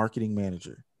 marketing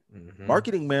manager,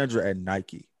 marketing manager at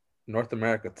Nike, North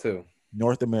America too.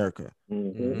 North America,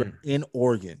 in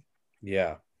Oregon.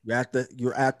 Yeah,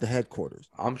 you're at the headquarters.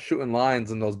 I'm shooting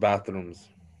lines in those bathrooms.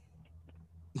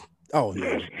 Oh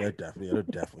yeah, they're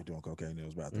definitely doing cocaine in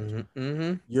those bathrooms.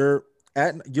 You're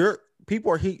at your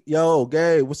people are yo,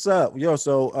 gay, what's up? Yo,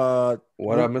 so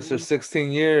What up, Mr.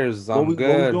 16 years? what I'm we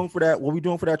good. doing for that? What we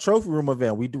doing for that trophy room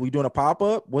event? We doing a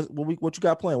pop-up? What you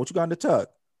got planned? What you got in the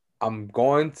tuck? I'm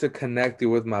going to connect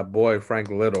you with my boy Frank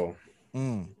Little,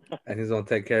 and he's gonna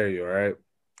take care of you. All right.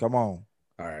 Come on.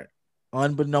 All right.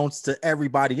 Unbeknownst to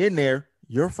everybody in there,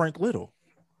 you're Frank Little.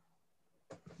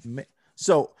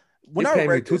 So when I paid me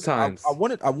read 2 this, times. I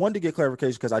wanted to get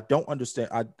clarification because I don't understand.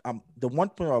 I'm the one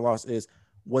point I lost is,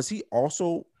 was he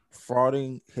also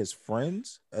frauding his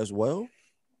friends as well?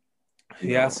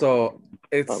 Yeah, so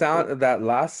it sounded that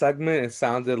last segment, it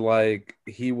sounded like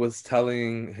he was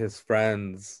telling his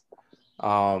friends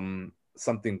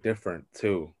something different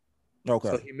too. Okay.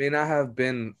 So he may not have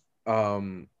been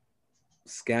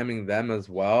scamming them as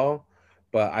well,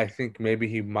 but I think maybe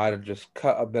he might have just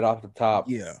cut a bit off the top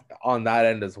on that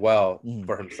end as well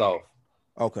for himself.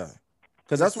 Okay.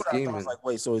 Because that's what I thought. I was like,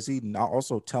 wait, so is he not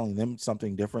also telling them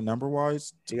something different number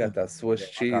wise? You got that Swiss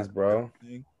cheese, bro.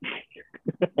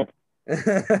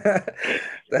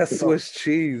 That Swiss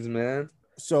cheese, man.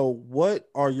 So what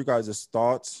are you guys'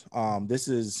 thoughts? This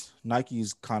is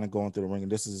Nike's kind of going through the ring,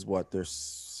 and this is what their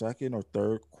second or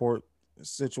third court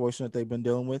situation that they've been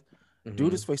dealing with.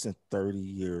 Dude is facing 30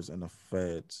 years in the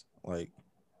feds. Like,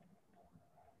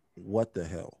 what the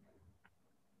hell?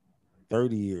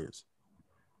 30 years.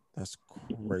 That's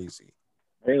crazy.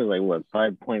 I think it was like what,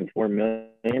 5.4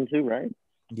 million too, right?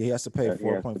 Yeah, he has to pay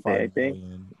 4.5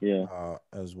 million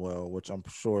as well, which I'm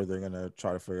sure they're gonna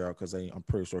try to figure out because I'm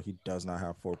pretty sure he does not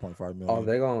have 4.5 million. Oh,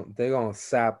 they're gonna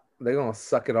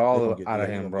suck it all out of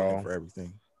him, bro. For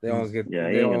everything. He ain't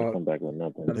gonna come back with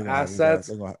nothing. Assets,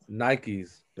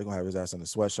 Nikes. They're gonna have his ass in the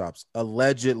sweatshops.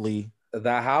 Allegedly.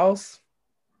 That house,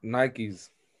 Nikes.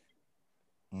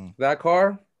 That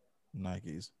car,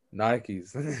 Nikes.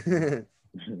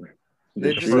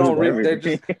 They're just gonna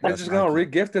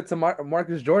regift it to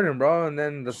Marcus Jordan, bro, and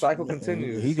then the cycle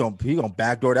continues. He gonna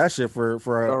backdoor that shit for a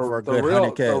good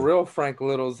 $100K. The real Frank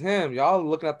Little's him. Y'all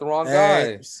looking at the wrong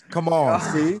guy. Come on,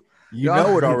 see, you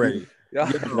know it already.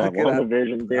 Let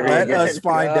us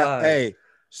find out. Hey,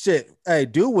 shit. Hey,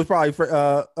 dude was probably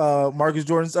for Marcus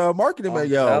Jordan's marketing man.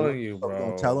 Yo, telling you, bro.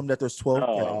 Don't tell him that there's 12.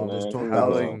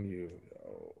 Telling you.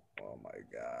 Oh my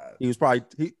god. He was probably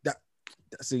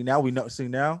see now we know. See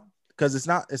now. Because it's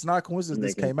not a coincidence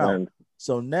this came out.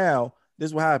 So now this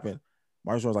is what happened.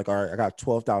 Marcus was like, all right, I got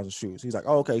 12,000 shoes. He's like,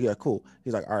 oh, okay, yeah, cool.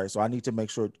 He's like, all right, so I need to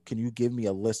make sure. Can you give me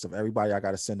a list of everybody I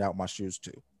got to send out my shoes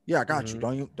to? Yeah, I got you.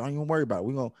 Don't even worry about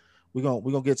it. We're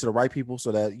gonna get to the right people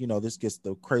so that this gets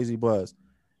the crazy buzz.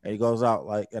 And he goes out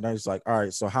and I was like, all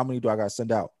right, so how many do I got to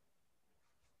send out?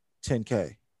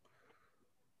 10K.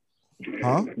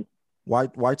 Huh? Why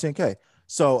 10K?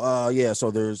 So so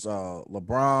there's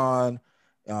LeBron.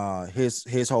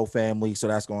 His whole family, so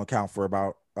that's going to account for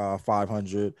about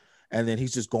 500, and then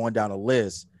he's just going down a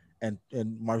list, and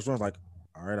Marcus Jordan's like,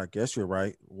 all right, I guess you're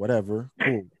right, whatever,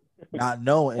 cool. Not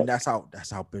knowing, and that's how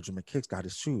Benjamin Kicks got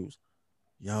his shoes.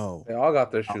 Yo, they all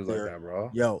got their shoes like that,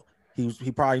 bro. Yo,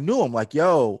 he probably knew him, like,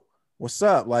 yo, what's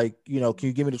up, like, can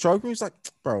you give me the trophy? He's like,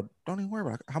 bro, don't even worry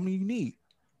about it. How many you need?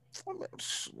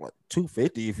 What,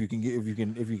 250 if you can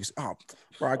oh,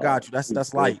 bro, I got you. That's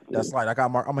light. I got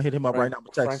I'm gonna hit him up right now.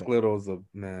 Frank Little's a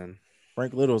man.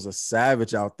 Frank Little's a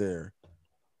savage out there.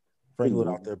 Frank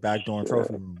Little out there backdooring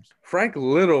trophy rooms. Frank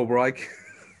Little, bro.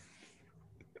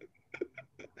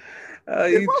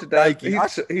 He chose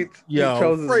his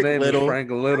name as Frank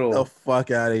Little. Get the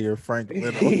fuck out of here, Frank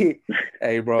Little.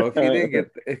 Hey, bro,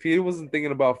 if he wasn't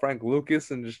thinking about Frank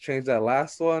Lucas and just changed that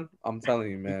last one, I'm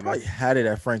telling you, man. He probably had it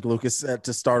at Frank Lucas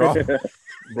to start off.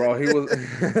 Bro, he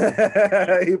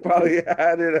probably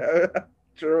had it.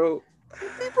 True.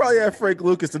 He probably had Frank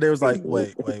Lucas, and they was like,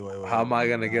 wait. How am I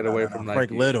gonna get away from Nike?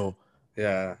 Frank Little?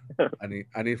 Yeah, I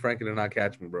need Frankie to not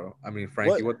catch me, bro. I mean,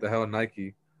 Frankie, what the hell,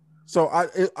 Nike? So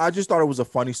I just thought it was a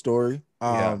funny story.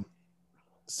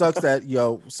 Sucks that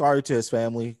sorry to his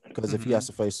family, because if he has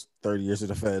to face 30 years of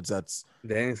the feds,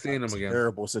 they ain't seeing him again.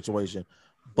 Terrible situation.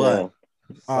 But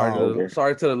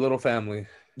sorry to the Little family.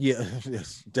 Yeah,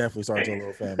 yes, definitely sorry to the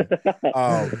Little family.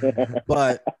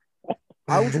 But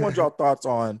I just want your thoughts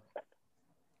on,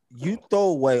 you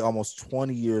throw away almost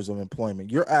 20 years of employment.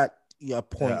 You're at a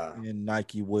point in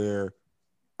Nike where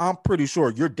I'm pretty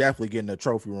sure you're definitely getting a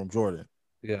trophy room Jordan.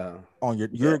 Yeah.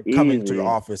 You're coming to the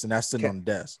office and that's sitting on the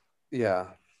desk. Yeah.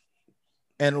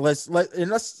 And let's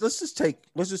just take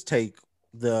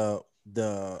the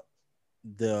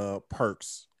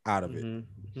perks out of it.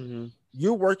 Mm-hmm.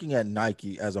 You're working at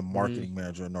Nike as a marketing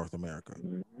manager in North America.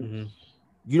 Mm-hmm.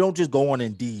 You don't just go on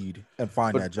Indeed and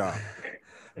find that job.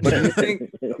 But do you think?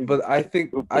 But I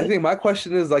think my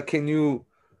question is like, can you?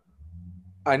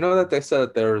 I know that they said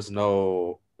that there is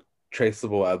no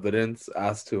traceable evidence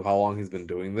as to how long he's been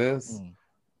doing this,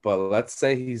 but let's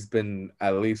say he's been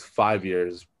at least 5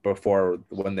 years before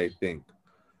when they think.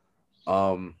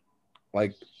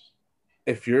 Like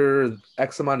if you're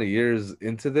X amount of years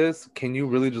into this, can you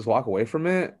really just walk away from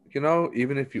it? You know,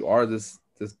 even if you are this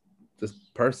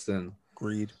person.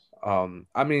 Greed.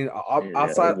 I mean,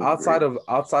 outside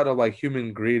of like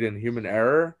human greed and human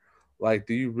error, like,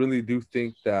 do you really do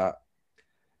think that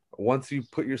once you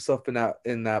put yourself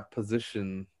in that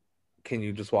position, can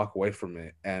you just walk away from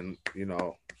it? And you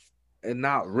know, and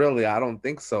not really. I don't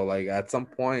think so. Like at some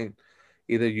point,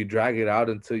 either you drag it out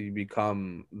until you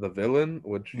become the villain,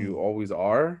 which you always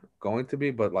are going to be,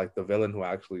 but like the villain who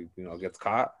actually, you know, gets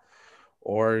caught,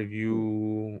 or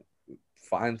you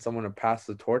find someone to pass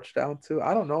the torch down to.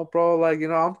 I don't know, bro. Like, you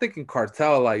know, I'm thinking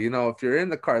cartel. Like, you know, if you're in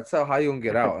the cartel, how you gonna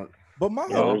get out? But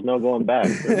there's no going back.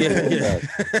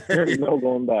 There's no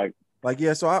going back. Like,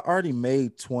 yeah, so I already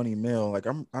made 20 mil. Like,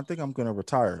 I think I'm gonna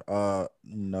retire.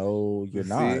 No, you're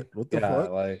not. What the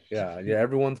fuck? Like, yeah,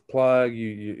 everyone's plug.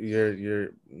 You're you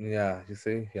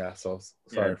see? Yeah, so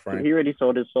sorry, Frank. He already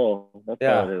sold his soul. That's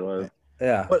all it was.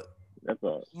 Yeah. But that's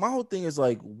all. My whole thing is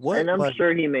like, what? And I'm like,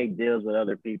 sure he made deals with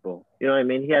other people. You know what I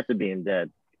mean? He had to be in debt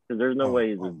because there's no way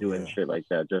he's just doing shit like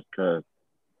that just because.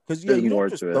 Because you don't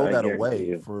just throw that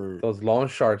away for those loan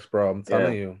sharks, bro. I'm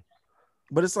telling you.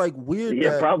 But it's like weird.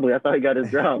 Yeah, probably. I thought he got his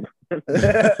job.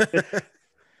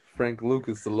 Frank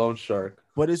Lucas, the loan shark.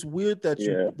 But it's weird that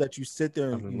you sit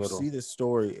there and you see this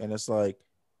story, and it's like,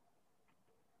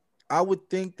 I would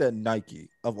think that Nike,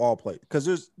 of all places,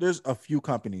 because there's a few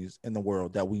companies in the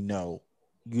world that we know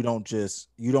you don't just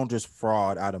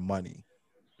fraud out of money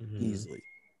easily.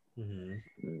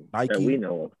 Nike, that we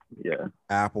know of.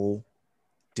 Apple,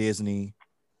 Disney,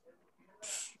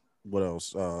 what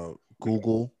else?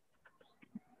 Google.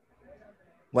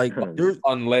 Like there's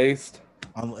Unlaced.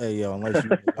 Unless you we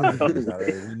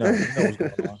know what's going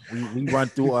on. We run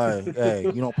through hey,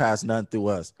 you don't pass nothing through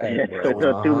us. Hey, it's a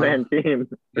two-man team.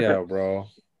 Yeah, bro.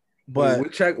 But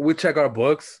we check our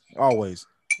books always.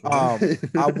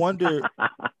 I wonder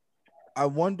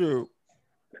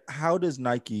how does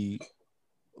Nike,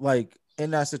 like,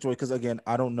 in that situation, because again,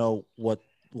 I don't know what,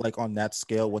 like, on that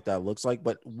scale what that looks like,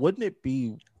 but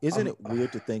isn't it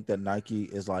weird to think that Nike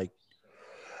is like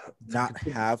not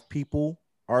have people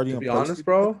already to in be place? Honest,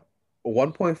 bro,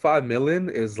 1.5 million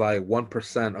is like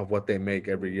 1% of what they make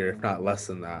every year, if not less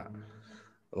than that.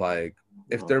 Like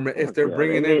if they're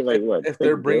bringing in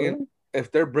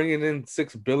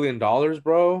 $6 billion,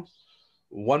 bro,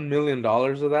 $1 million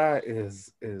of that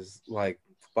is like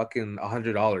fucking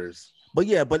 $100. But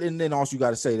and then also you got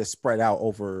to say that's spread out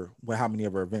over how many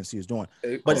of our events he was doing.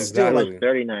 But it's still like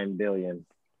 39 billion.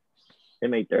 They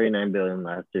made 39 billion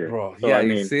last year. Bro, so, yeah, I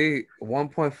mean, you see,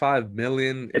 1.5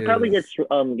 million. It probably goes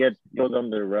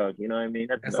under the rug. You know what I mean?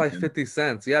 That's like 50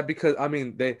 cents. Yeah, because I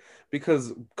mean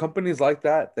because companies like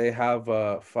that, they have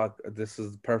this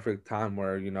is the perfect time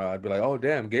where, you know, I'd be like, oh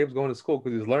damn, Gabe's going to school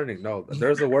because he's learning. No,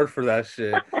 there's a word for that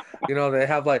shit. You know, they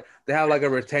have like a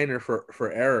retainer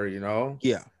for error. You know.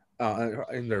 Yeah.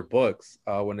 In their books,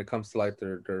 when it comes to like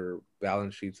their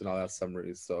balance sheets and all that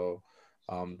summaries, so.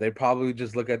 They probably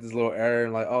just look at this little error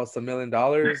and like, oh, it's $1 million.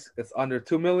 It's under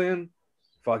 2 million.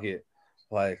 Fuck it.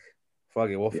 We'll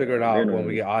figure it out when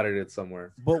we get audited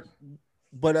somewhere. But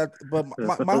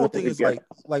my whole thing is like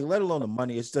let alone the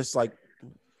money. It's just like,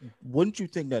 wouldn't you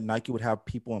think that Nike would have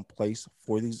people in place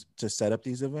for these to set up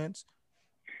these events?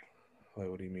 Wait,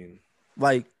 what do you mean?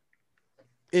 Like,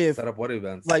 if set up what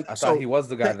events? Like, I thought he was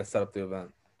the guy that set up the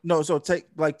event. No, so take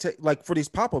for these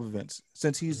pop-up events,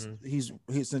 since he's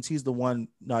the one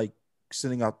like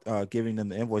sending out giving them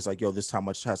the invoice, like, yo, this is how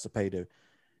much has to pay to.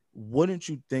 Wouldn't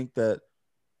you think that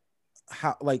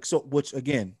which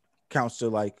again counts to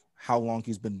like how long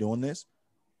he's been doing this?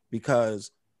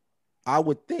 Because I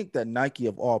would think that Nike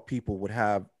of all people would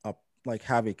have a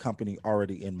company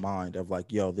already in mind of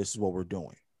like, yo, this is what we're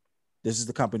doing. This is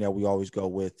the company that we always go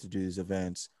with to do these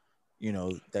events. You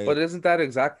know, but isn't that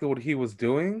exactly what he was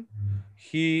doing?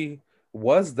 He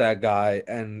was that guy,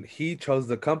 and he chose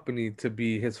the company to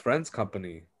be his friend's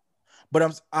company.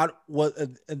 But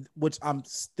which I'm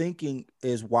thinking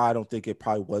is why I don't think it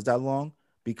probably was that long,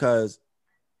 because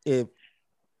if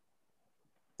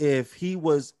he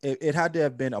was, it had to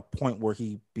have been a point where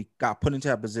he got put into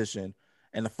that position,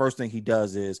 and the first thing he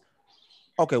does is,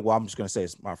 okay, well, I'm just gonna say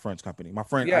it's my friend's company. My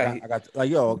friend, yeah, I got like,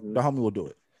 yo, the homie will do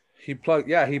it. He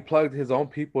plugged his own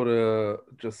people to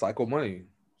just cycle money.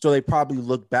 So they probably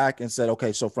looked back and said,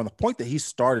 okay, so from the point that he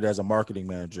started as a marketing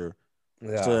manager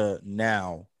to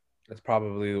now, it's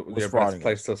probably your best frauding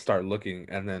place to start looking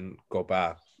and then go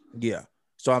back. Yeah.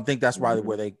 So I think that's why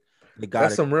where they got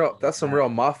That's some real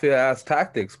mafia ass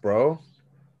tactics, bro.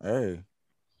 Hey,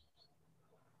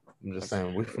 I'm just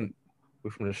saying, we from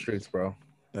the streets, bro.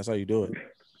 that's how you do it.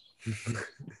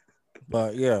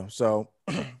 But yeah, so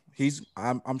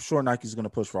I'm sure Nike's gonna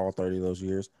push for all 30 of those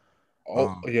years.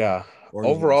 Oh yeah. Or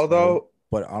Overall though,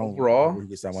 but I don't overall. where he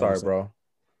gets that Sorry, bro.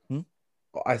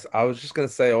 I was just gonna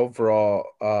say overall,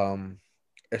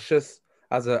 it's just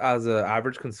as a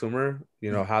average consumer,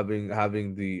 you know,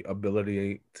 having the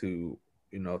ability to,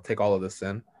 you know, take all of this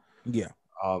in. Yeah.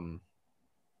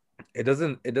 It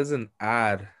doesn't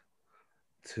add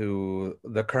to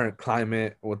the current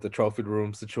climate with the trophy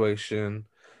room situation.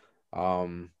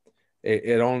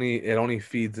 It only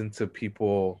feeds into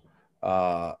people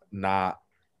not,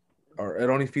 or it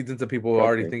only feeds into people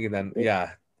already thinking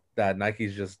that that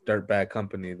Nike's just dirtbag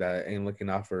company that ain't looking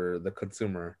out for the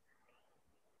consumer.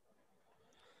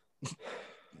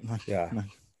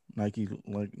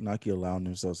 Nike allowing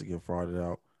themselves to get frauded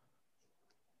out.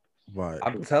 But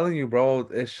I'm telling you, bro,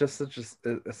 it's just such a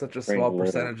small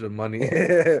percentage of money.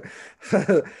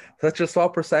 Such a small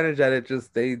percentage that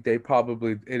they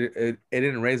probably it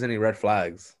didn't raise any red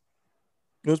flags.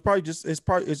 It was probably just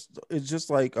it's just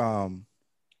like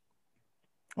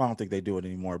I don't think they do it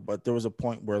anymore, but there was a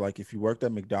point where like if you worked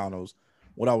at McDonald's,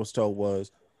 what I was told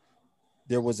was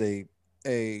there was a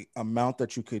amount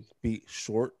that you could be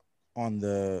short on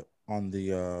the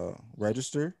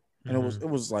register, and it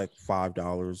was like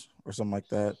 $5 or something like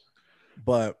that.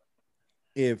 But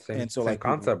if same like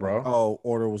concept, bro. Like, oh,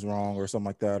 order was wrong or something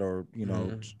like that, or you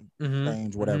know,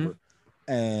 change whatever,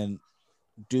 and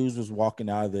dudes was walking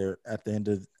out of there at the end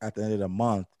of the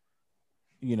month,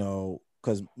 you know,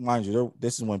 because mind you,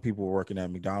 this is when people were working at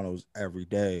McDonald's every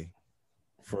day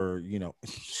for, you know,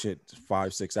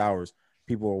 5-6 hours.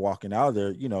 People were walking out of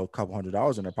there, you know, a couple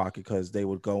 $100 in their pocket because they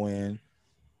would go in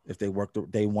if they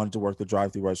they wanted to work the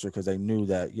drive-through register because they knew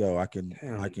that I can.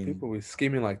 People be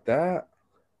scheming like that.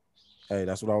 Hey,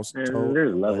 that's what I was told.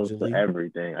 There's levels to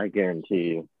everything. I guarantee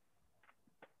you.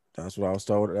 That's what I was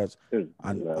told.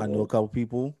 I knew a couple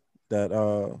people that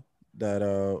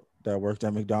worked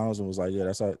at McDonald's and was like, yeah,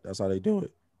 that's how they do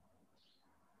it.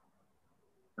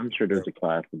 I'm sure there's a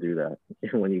class to do that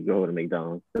when you go to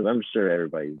McDonald's, because I'm sure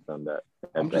everybody's done that.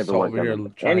 I'm just over here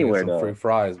trying to get some free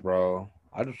fries, bro.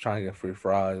 I'm just trying to get free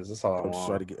fries. That's all I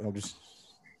want.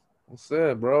 That's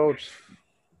it, bro.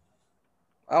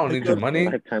 I don't need your money.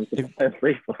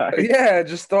 Yeah,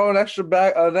 just throw an extra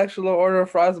little order of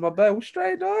fries in my bag. We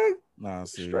straight, dog. Nah,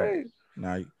 straight.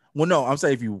 Nah. Well, no, I'm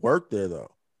saying if you work there though.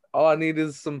 All I need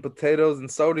is some potatoes and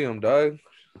sodium, dog.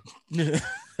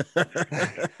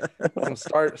 Some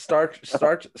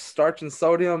starch and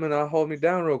sodium, and hold me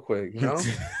down real quick, you know.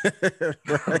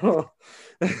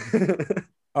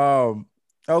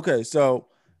 Okay, so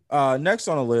next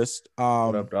on the list,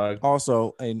 what up, dog?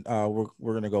 Also, and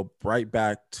we're gonna go right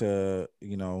back to,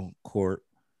 you know, court.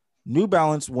 New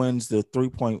Balance wins the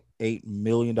 $3.8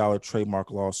 million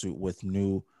trademark lawsuit with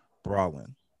New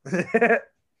Bralin.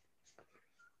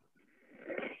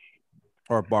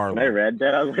 Or Barlin. When I read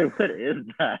that, I was like, what is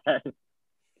that?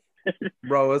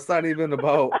 Bro, it's not even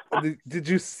about. Did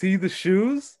you see the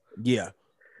shoes? Yeah.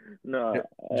 No.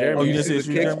 Jeremy, you see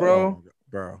the kicks, bro?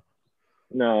 Bro.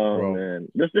 No, bro. Man.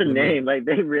 Just the name. Like,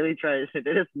 they really tried.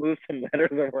 They just moved some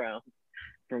letters around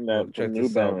from that. Look, check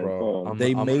this out, bro.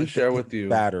 They made share with you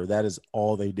batter. That is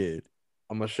all they did.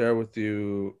 I'm gonna share with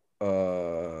you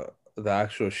the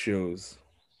actual shoes.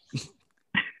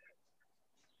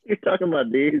 You're talking about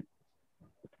these?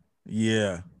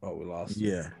 Yeah. Oh, we lost.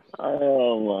 Yeah.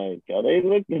 Oh my god, they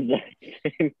look the exact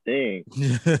same thing.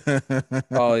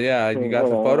 Oh yeah, you got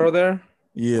the photo there?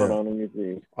 Yeah. Hold on, let me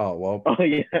see. Oh well. Oh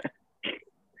yeah.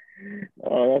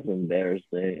 Oh, that's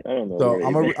embarrassing. I don't know. So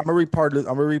I'm gonna read part of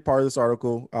this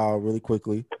article really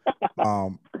quickly.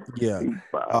 Yeah.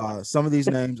 Some of these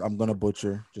names I'm gonna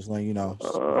butcher, just letting you know.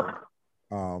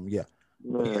 Yeah.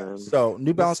 Man. So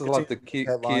New Balance is like the key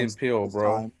and peel,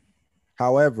 bro.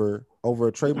 However, over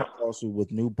a trademark lawsuit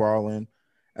with New Bralin,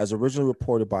 as originally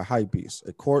reported by Hypebeast,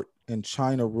 a court in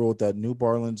China ruled that New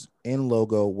Bralin's in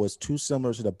logo was too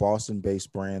similar to the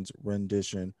Boston-based brand's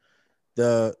rendition.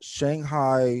 The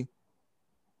Shanghai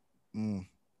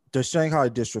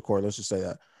District Court, let's just say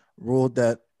that, ruled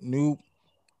that New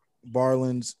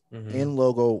Bralin's in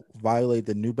logo violated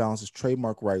the New Balance's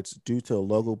trademark rights due to the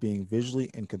logo being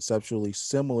visually and conceptually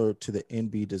similar to the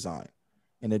NB design.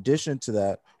 In addition to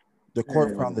that, the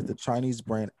court found that the Chinese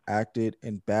brand acted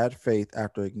in bad faith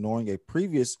after ignoring a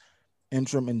previous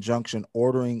interim injunction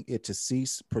ordering it to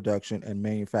cease production and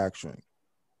manufacturing.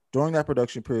 During that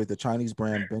production period, the Chinese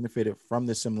brand benefited from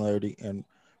the similarity and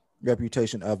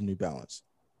reputation of New Balance.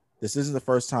 This isn't the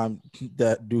first time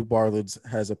that New Balance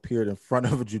has appeared in front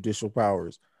of judicial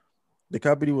powers. The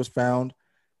company was found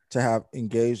to have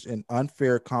engaged in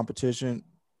unfair competition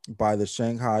by the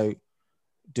Shanghai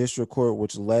District Court,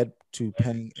 which led to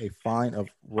paying a fine of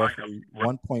roughly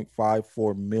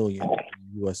 1.54 million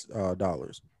US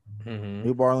dollars.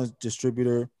 New Balance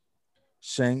distributor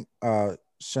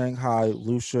Shanghai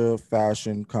Lucia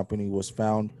Fashion Company was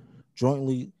found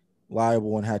jointly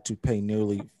liable and had to pay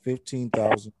nearly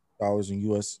 $15,000 in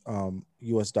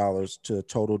US dollars to the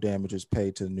total damages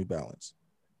paid to the New Balance.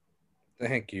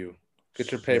 Thank you.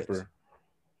 Get your paper.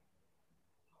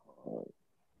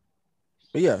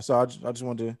 But yeah, so I just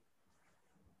wanted to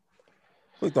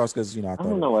quick thoughts because I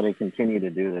don't know why they continue to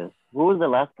do this. Who was the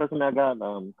last person that got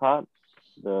caught?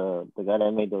 The guy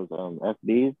that made those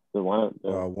SBs, the one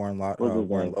Warren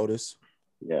Lotus.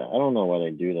 Yeah, I don't know why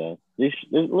they do that.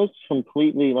 It looks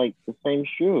completely like the same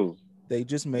shoe. They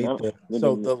just made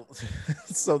so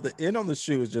the end on the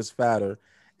shoe is just fatter,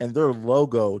 and their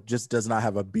logo just does not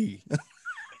have a B.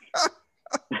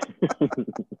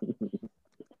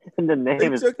 And the name they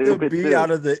took the B too.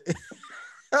 out of the,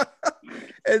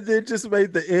 and then just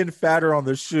made the end fatter on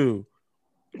the shoe.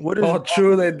 What is? Oh,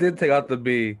 true. They did take out the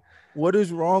B. What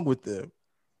is wrong with them?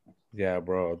 Yeah,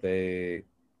 bro. I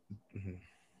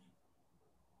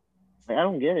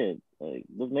don't get it. Like,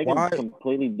 just make a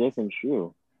completely different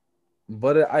shoe.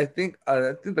 But I think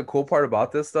the cool part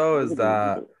about this though is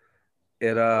that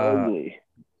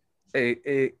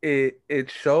it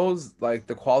shows like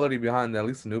the quality behind at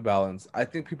least New Balance. I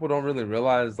think people don't really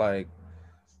realize like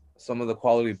some of the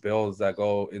quality builds that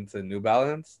go into New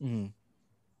Balance.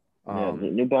 Mm-hmm. The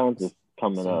New Balance is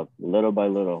coming up little by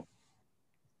little.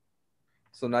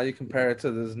 So now you compare it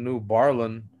to this new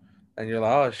Barlin, and you're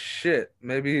like, oh shit,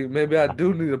 maybe I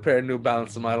do need a pair of New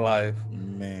Balance in my life.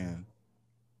 Man.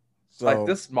 So, like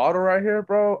this model right here,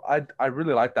 bro, I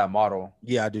really like that model.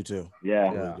 Yeah, I do too. Yeah.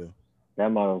 I really do.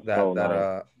 That model's so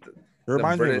nice. It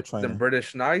reminds me of a trainer. Them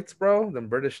British Knights, bro. Them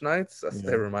British Knights. That's what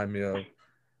they remind me of.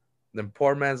 Them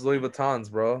poor man's Louis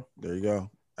Vuittons, bro. There you go.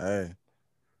 Hey,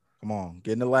 come on,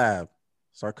 get in the lab.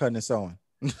 Start cutting and sewing.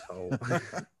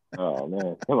 Oh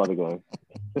man, I'm about to go.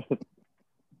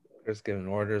 Just giving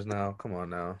orders now. Come on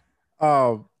now.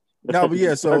 No, but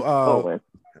yeah. So,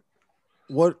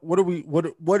 what are we?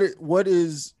 What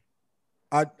is?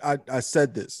 I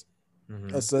said this.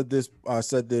 Mm-hmm. I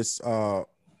said this.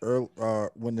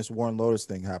 When this Warren Lotus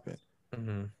thing happened,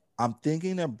 mm-hmm. I'm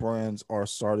thinking that brands are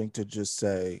starting to just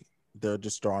say they're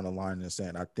just drawing a line in the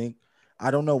sand.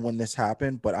 I don't know when this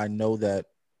happened, but I know that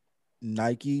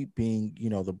Nike, being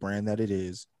the brand that it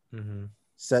is, mm-hmm.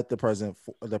 set the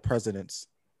precedence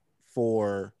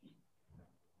for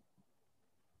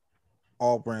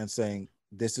all brands saying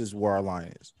this is where our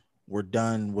line is. We're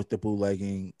done with the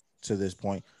bootlegging to this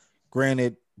point.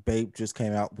 Granted, Bape just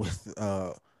came out with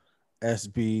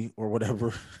SB or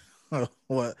whatever,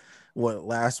 what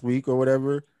last week or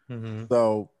whatever. Mm-hmm.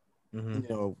 So,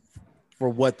 mm-hmm. For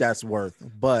what that's worth.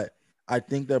 But I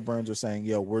think that brands are saying,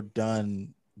 yo, we're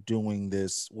done doing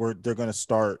this. They're going to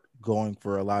start going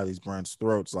for a lot of these brands'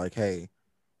 throats. Like, hey,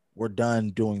 we're done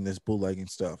doing this bootlegging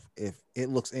stuff. If it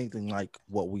looks anything like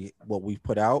what we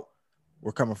put out,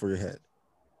 we're coming for your head.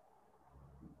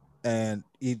 And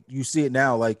you see it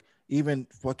now, like even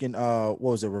fucking what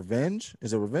was it, Revenge?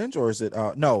 Is it Revenge or is it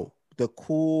no, the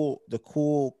cool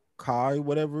Kai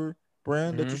whatever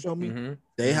brand that you showed me? Mm-hmm.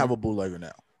 They have a bootlegger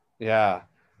now. Yeah.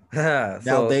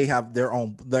 Now they have their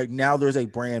own, like now there's a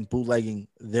brand bootlegging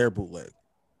their bootleg.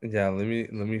 Yeah, let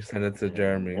me send it to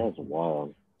Jeremy. That's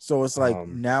wild. So it's like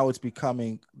now it's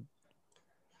becoming,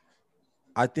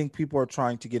 I think people are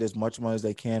trying to get as much money as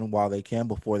they can while they can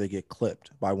before they get clipped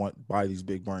by these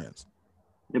big brands.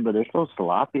 Yeah, but they're so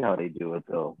sloppy how they do it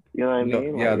though. You know what I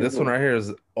mean? Yeah, this one right here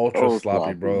is ultra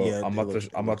sloppy, bro. Yeah, I'm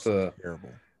about to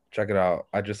terrible. Check it out.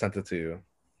 I just sent it to you.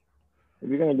 If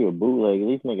you're gonna do a bootleg, at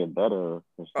least make it better.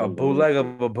 A bootleg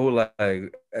of a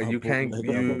bootleg. You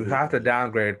have to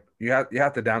downgrade. You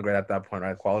have to downgrade at that point,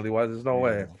 right? Quality wise, there's no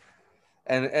way.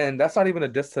 And that's not even a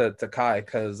diss to Kai,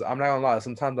 because I'm not gonna lie.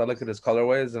 Sometimes I look at his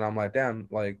colorways and I'm like, damn,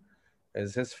 like,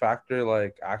 is his factory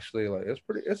like actually like it's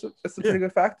a pretty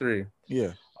good factory.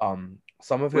 Yeah.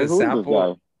 Some of his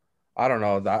samples, I don't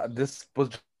know. This was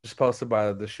just posted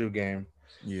by the Shoe Game.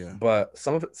 Yeah. But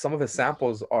some of his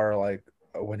samples are like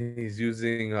when he's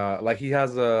using like he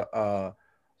has a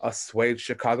suede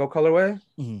Chicago colorway.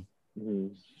 Mm-hmm.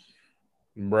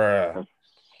 Bruh.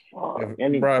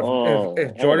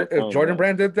 If Jordan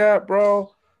Brand did that,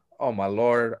 bro, oh my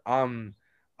lord, I'm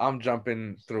I'm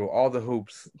jumping through all the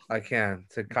hoops I can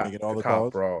to Making all the cop,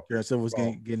 calls. bro. Karen Silver was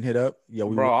Bro. getting hit up. Yeah,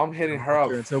 Bro, I'm hitting her up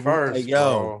Karen Silver. first, Hey,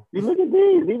 yo. bro. See, look at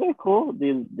these. These are cool.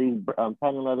 These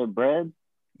patent leather breads.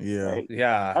 Yeah. Like,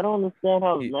 Yeah. I don't understand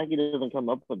how Nike doesn't come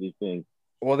up with these things.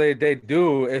 Well, they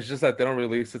do. It's just that they don't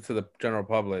release it to the general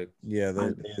public. Yeah,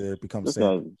 they become This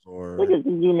samples or. Look at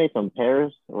this dude made some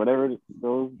Paris or whatever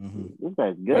those. This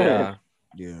guy's good. Yeah.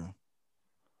 Yeah.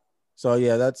 So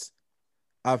yeah, that's.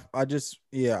 I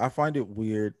find it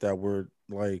weird that we're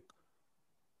like.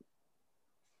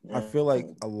 I feel like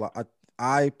a lot.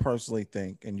 I personally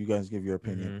think, and you guys give your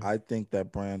opinion. I think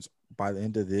that brands by the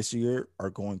end of this year are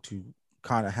going to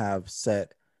kind of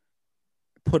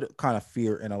put kind of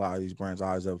fear in a lot of these brands'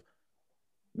 eyes of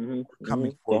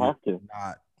coming for you.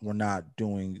 We're not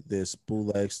doing this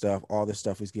bootleg stuff. All this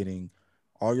stuff is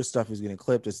all your stuff is getting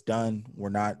clipped. It's done. We're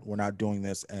not doing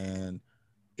this. And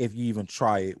if you even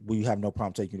try it, we have no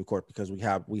problem taking you to court because we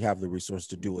have the resource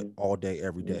to do it all day,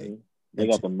 every day. They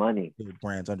got the money.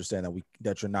 Brands understand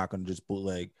that you're not going to just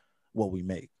bootleg what we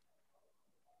make.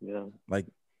 Yeah. Like,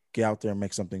 get out there and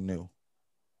make something new.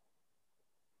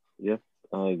 Yep,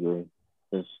 I agree.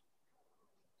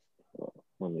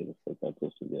 Let me just look at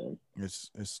this again.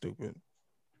 It's stupid.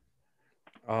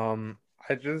 I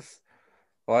just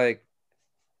like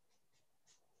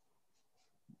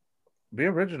be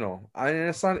original. I mean,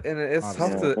 it's not, and it's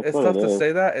tough to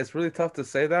say that. It's really tough to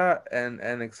say that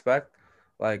and expect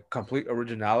like complete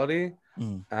originality.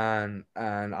 And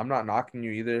I'm not knocking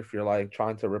you either if you're like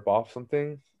trying to rip off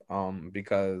something,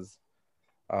 because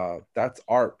that's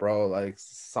art, bro. Like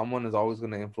someone is always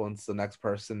going to influence the next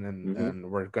person,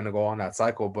 and we're going to go on that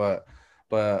cycle, but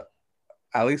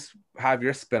at least have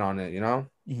your spin on it, you know?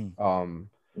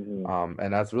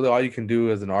 And that's really all you can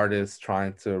do as an artist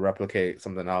trying to replicate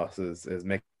something else is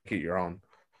make it your own.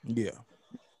 Yeah.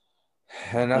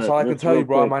 And that's all I can tell you,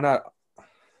 bro. Quick. I might not.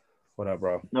 What up,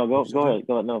 bro? No, go ahead.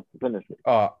 Go ahead. No, finish it.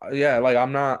 Yeah, like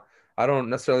I don't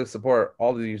necessarily support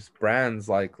all these brands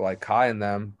like Kai and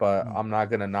them, but I'm not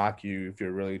gonna knock you if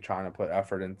you're really trying to put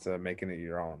effort into making it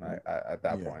your own at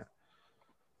that point.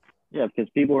 Yeah, because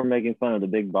people were making fun of the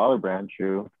Big Baller brand,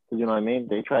 true. Because you know what I mean?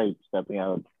 They tried stepping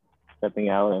out,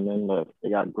 and then they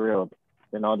got grilled.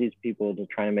 Then all these people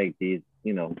just trying to make these,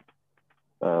 bootleg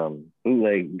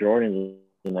Jordans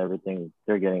and everything.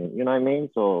 They're getting, you know what I mean?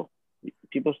 So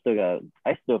people I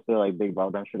still feel like Big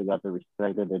Baller brand should have got the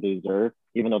respect that they deserve,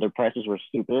 even though their prices were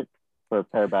stupid for a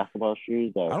pair of basketball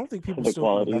shoes. I don't think people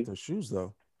still got their shoes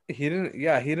though. He didn't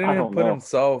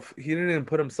even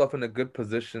put himself in a good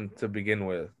position to begin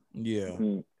with. Yeah.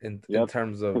 In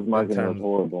terms of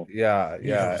horrible.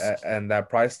 Yeah. And that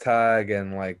price tag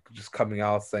and like just coming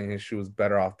out saying his shoe was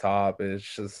better off top. It's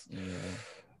just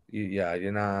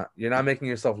you're not making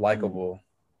yourself likable.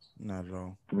 Not at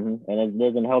all. And it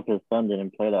doesn't help his son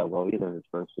didn't play that well either his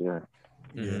first year.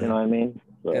 You know what I mean?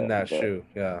 So, in that shoe,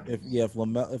 yeah. If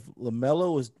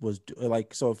LaMelo was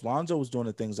like, so if Lonzo was doing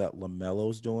the things that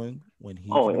LaMelo's doing when he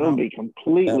it would be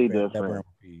completely different. That brand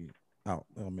would be out.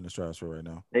 I'm in the stratosphere right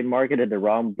now. They marketed the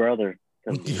wrong brother.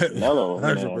 LaMelo,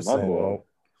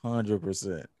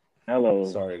 100%.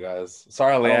 Hello. Sorry guys.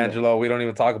 Sorry, LiAngelo. We don't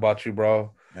even talk about you,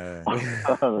 bro. Yeah.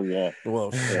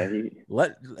 Well,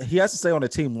 he has to stay on the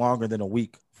team longer than a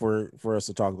week for us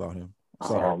to talk about him.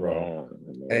 Sorry, bro.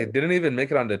 Hey, didn't even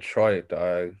make it on Detroit,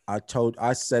 dog. I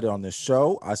said it on the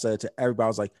show. I said it to everybody. I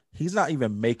was like, he's not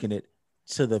even making it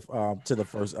to the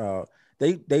first.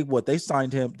 They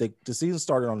signed him. The season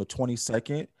started on the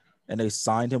 22nd, and they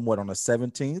signed him on the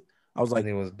 17th. I was like,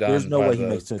 he was done. There's no way he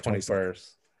makes it to the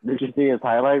 21st. Did you see his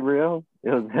highlight reel? It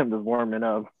was him just warming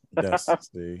up. That's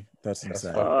insane.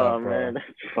 Oh man, that's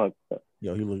fucked up.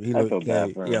 Yo, he looked.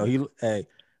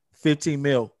 15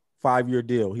 mil, 5-year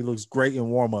deal. He looks great in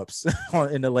warm-ups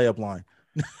in the layup line.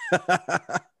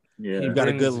 Yeah, he got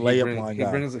a good layup line.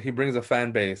 He brings a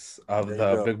fan base of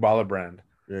the Big Baller brand.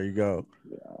 There you go.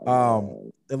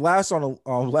 And last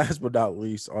but not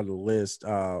least on the list,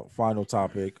 final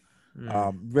topic.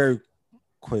 Very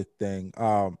quick thing.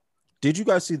 Did you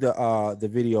guys see the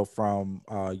video from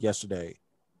yesterday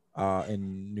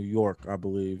in New York, I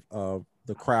believe, of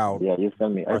the crowd? Yeah, you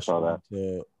sent me. I saw that.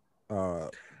 I'm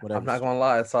not gonna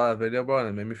lie, I saw that video, bro, and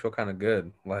it made me feel kind of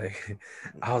good. Like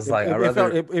I was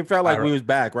it felt like we was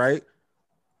back, right?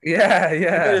 Yeah.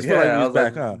 I was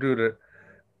back, huh? Dude,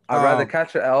 I'd rather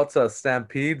catch an L to a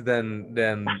Stampede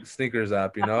than Sneakers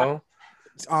app, you know.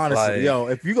 Honestly,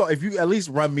 if you at least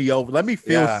run me over, let me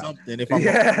feel something. If I'm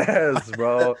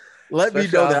bro. Let me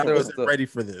know that I wasn't ready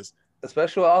for this.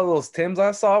 Especially all those Tims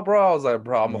I saw, bro. I was like,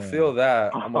 bro, I'm gonna feel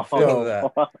that. I'm gonna feel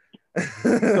that.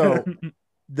 So,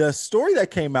 the story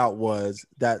that came out was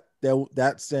that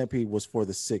that stampede was for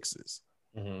the Sixes.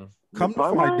 Mm-hmm. Come to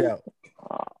find out,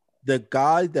 the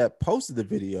guy that posted the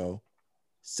video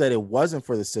said it wasn't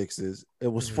for the Sixes. It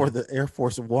was for the Air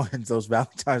Force Ones, those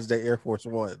Valentine's Day Air Force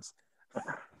Ones.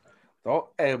 Oh,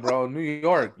 hey, bro, New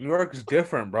York is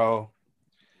different, bro.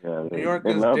 Yeah, New York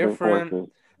is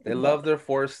different. They love their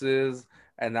forces,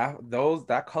 and that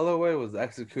colorway was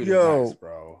executed nice,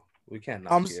 bro. We can't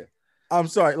knock it. I'm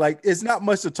sorry, like it's not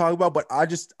much to talk about, but I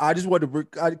just wanted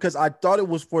to, because I thought it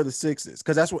was for the Sixes,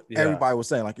 because that's what everybody was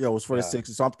saying, like, yo, it was for the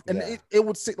Sixes. So it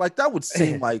would seem like that would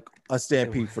seem like a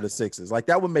stampede for the Sixes, like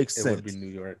that would make sense. It would be New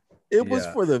York. It was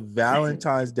for the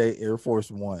Valentine's Day Air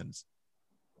Force Ones.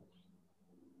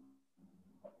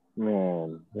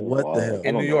 Man, what the hell?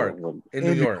 In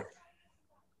New York.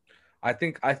 I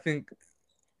think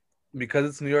because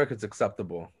it's New York, it's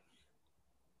acceptable.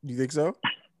 You think so?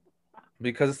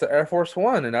 Because it's the Air Force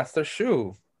One and that's their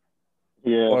shoe.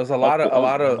 Yeah. Well, there's a lot of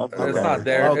okay. It's not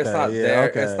there. Okay. It's not yeah, there.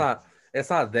 okay. It's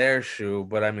not their shoe,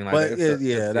 but I mean, like, but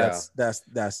that's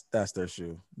their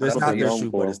shoe. It's not their shoe,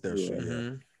 but it's their shoe.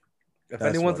 Mm-hmm. If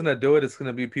anyone's gonna do it, it's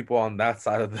gonna be people on that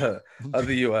side of the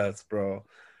U.S., bro.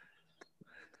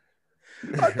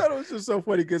 I thought it was just so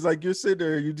funny because, like, you're sitting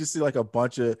there, you just see like a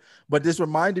bunch of. But this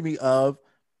reminded me of,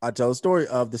 I tell a story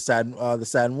of the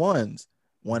Satin Ones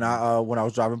when I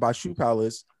was driving by Shoe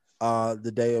Palace,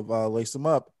 the day of Lace Them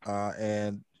Up,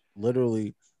 and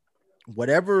literally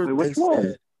whatever they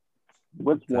said.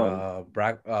 Which one?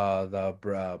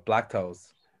 The Black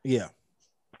Toes. Yeah.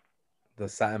 The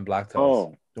satin black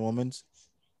toes. Oh, the woman's.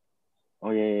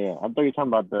 Oh yeah. I thought you were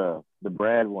talking about the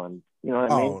Brad one. You know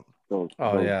what I mean? Those,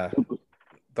 yeah.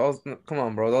 Those, come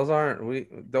on, bro. Those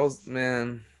aren't those,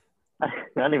 man. I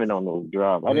didn't even know those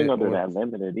dropped. I didn't know they were that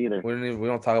limited either. We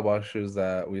don't talk about shoes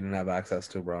that we didn't have access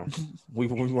to, bro. we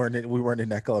weren't in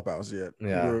that clubhouse yet.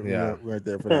 Yeah, we weren't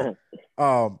there for that.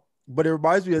 But it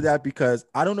reminds me of that because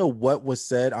I don't know what was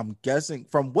said. I'm guessing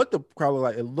from what the crowd looked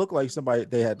like, it looked like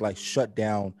they had like shut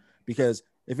down, because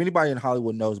if anybody in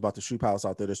Hollywood knows about the Shoe Palace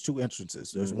out there, there's two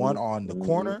entrances. There's one on the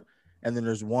corner, and then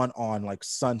there's one on like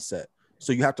Sunset.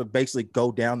 So you have to basically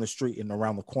go down the street and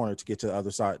around the corner to get to the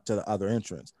other side, to the other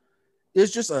entrance. It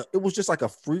was just like a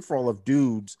free for all of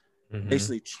dudes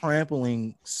basically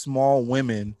trampling small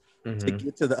women to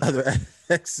get to the other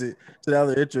exit, to the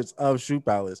other entrance of Shoe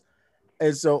Palace.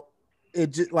 And so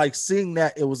it just, like, seeing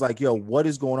that, it was like, yo, what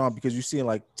is going on? Because you're seeing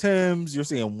like Tim's, you're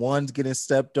seeing ones getting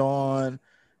stepped on.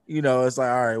 You know, it's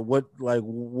like, all right,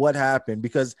 what happened?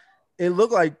 Because it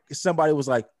looked like somebody was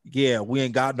like, yeah, we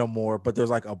ain't got no more, but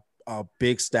there's like a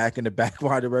big stack in the back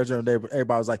behind the register.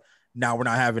 Everybody was like, nah, we're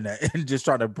not having that, and just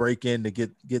trying to break in to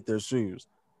get their shoes.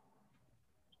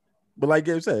 But like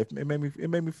Gabe said, it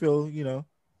made me feel, you know,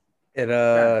 it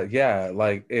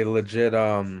like it legit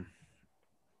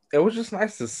it was just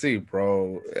nice to see,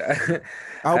 bro.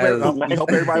 We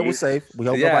hope everybody was safe. We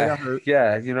hope nobody got hurt.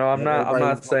 Yeah, you know, I'm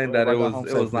not saying that it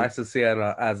was nice to see it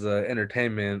as a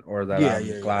entertainment, or that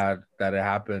I'm glad that it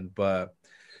happened, but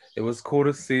it was cool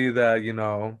to see that, you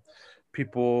know,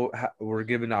 people were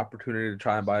given the opportunity to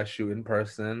try and buy a shoe in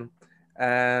person,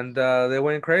 and they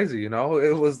went crazy. You know,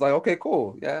 it was like, okay,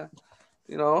 cool, yeah.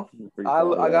 You know,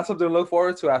 I got something to look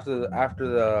forward to after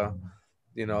the,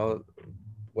 you know,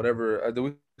 whatever. Do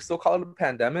we still call it a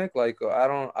pandemic? Like, I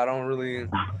don't really.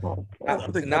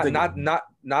 Not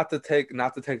to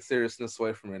take seriousness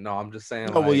away from it. No, I'm just saying.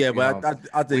 Oh, well, yeah, but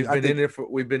I think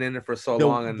we've been in it for so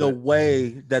long, and the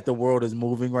way that the world is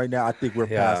moving right now, I think we're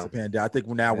past the pandemic. I think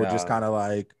now we're just kind of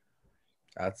like.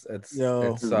 It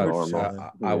sucks.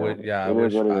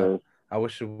 I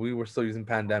wish we were still using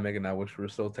pandemic, and I wish we were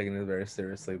still taking it very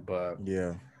seriously. But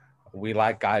yeah, we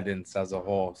like guidance as a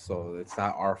whole, so it's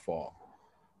not our fault.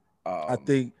 I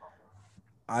think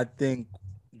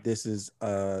this is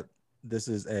a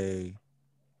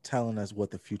telling us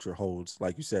what the future holds.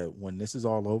 Like you said, when this is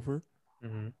all over,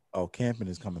 camping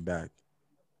is coming back.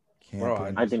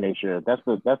 Bro, I think they should. That's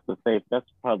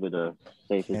probably the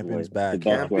safest camping's way. back.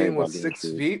 Camping was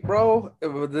 6 feet, bro.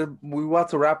 We want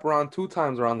to wrap around 2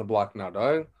 times around the block now,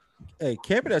 dog. Hey,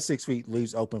 camping at 6 feet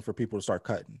leaves open for people to start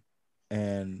cutting,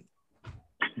 and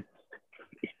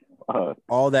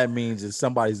all that means is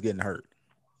somebody's getting hurt.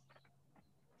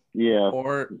 Yeah,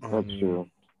 that's true.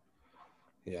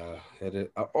 Yeah, it is.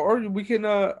 Or we can.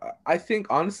 I think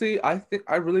honestly, I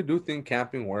really do think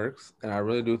camping works, and I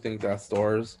really do think that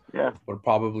stores would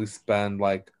probably spend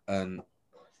like an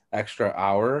extra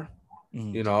hour.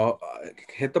 You know,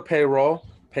 hit the payroll,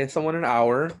 pay someone an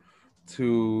hour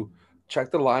to check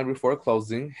the line before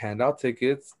closing, hand out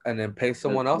tickets, and then pay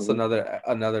someone else an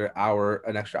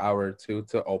extra hour or two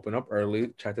to open up early,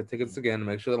 check the tickets again, and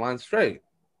make sure the line's straight.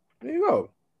 There you go.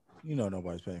 You know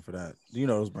nobody's paying for that. You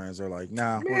know those brands are like,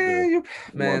 nah,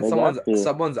 man,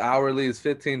 someone's hourly is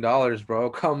 $15, bro.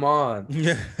 Come on.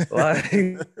 Yeah. Like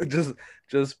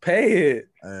just pay it.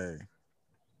 Hey.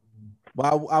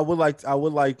 Well,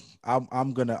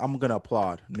 I'm gonna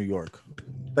applaud New York.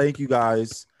 Thank you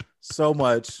guys so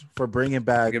much for bringing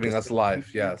back giving us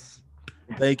life. Yes.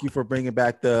 Thank you for bringing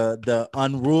back the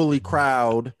unruly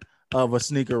crowd of a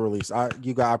sneaker release. I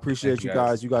appreciate you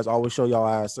guys. You guys always show y'all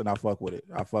ass, and I fuck with it.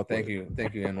 Thank you,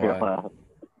 NY.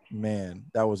 Man,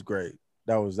 that was great.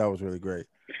 That was really great.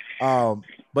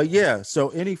 But yeah.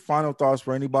 So, any final thoughts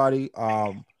for anybody?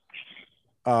 I'm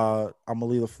gonna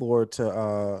leave the floor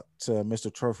to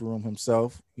Mr. Trophy Room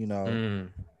himself. You know,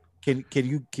 can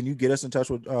you get us in touch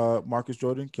with Marcus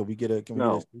Jordan? Can we get a?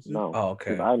 No. Oh,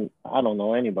 okay. I don't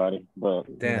know anybody,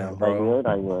 but damn, bro.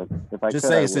 I would. If I just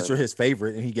could, say since you're his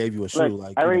favorite and he gave you a shoe.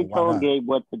 Like I already told Gabe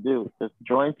what to do. Just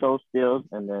join Soul Steals,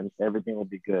 and then everything will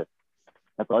be good.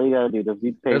 That's all you gotta do. Just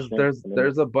be patient.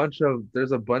 There's a bunch of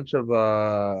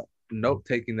note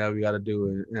taking that we gotta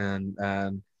do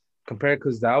and compare,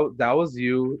 because that was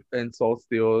you in Soul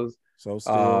Steals.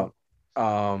 Sneaker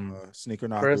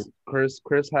Knockers. Chris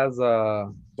has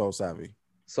a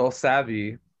Soul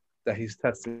Savvy that he's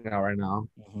testing out right now,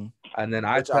 and then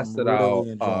I tested out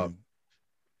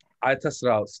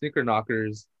Sneaker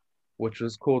Knockers, which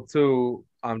was cool too.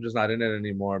 I'm just not in it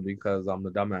anymore because I'm the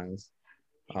dumbass.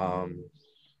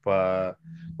 But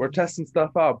we're testing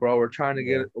stuff out, bro. We're trying to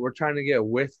get with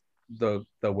the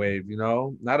wave, you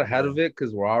know, not ahead of it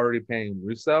because we're already paying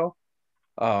resale.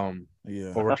 But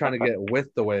we're trying to get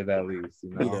with the wave at least, you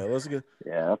know.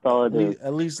 That's all it is.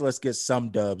 At least let's get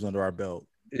some dubs under our belt.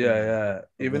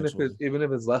 Even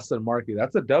if it's less than market,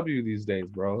 that's a W these days,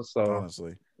 bro. So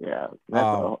honestly,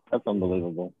 that's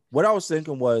unbelievable. What I was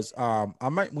thinking was,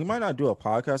 we might not do a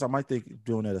podcast. I might think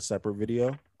doing it a separate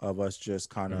video of us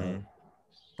just kind of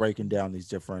breaking down these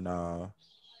different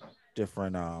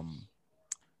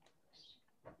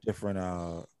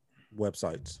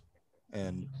websites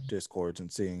and discords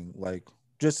and seeing, like,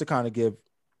 just to kind of give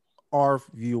our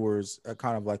viewers a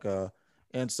kind of like a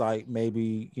insight.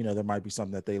 Maybe, you know, there might be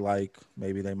something that they like.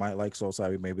 Maybe they might like Soul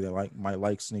Savvy. Maybe they might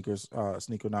like Sneaker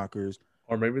Knockers,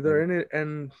 or maybe they're in it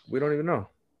and we don't even know.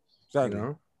 Exactly. You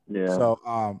know? Yeah.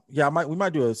 So we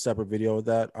might do a separate video of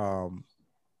that.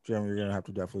 Jeremy, you're gonna have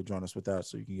to definitely join us with that,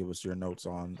 so you can give us your notes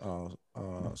on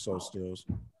Soul Steals.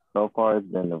 So far, it's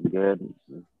been a good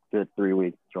 3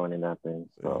 weeks joining that thing.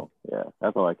 So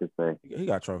that's all I can say. He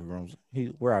got trophy rooms.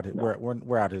 We're out.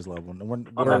 We're at his level. We're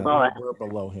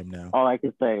below him now. All I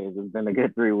can say is it's been a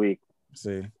good 3 weeks.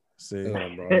 See. Look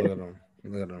at him.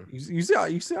 You see how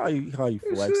you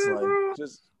flex, like,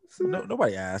 just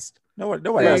nobody asked.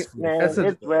 Nobody asked. Man,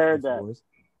 it's rare that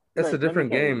it's a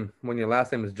different game when your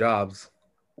last name is Jobs.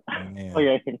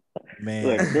 Man. Man.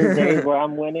 Look, there's days where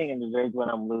I'm winning and there's days when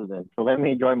I'm losing. So let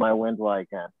me enjoy my wins while I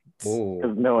can.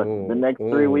 Because the next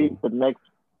 3 weeks, the next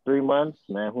 3 months,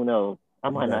 man, who knows? I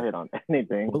might not hit on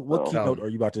anything. What keynote are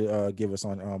you about to give us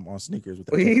on sneakers? With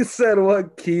that? He said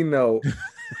what keynote?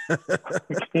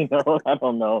 Keynote? I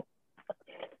don't know.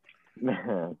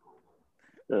 Man,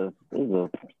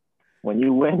 when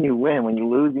you win, you win. When you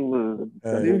lose, you lose.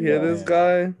 Did you hear this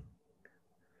guy?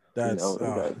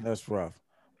 That's rough.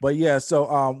 But yeah,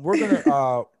 so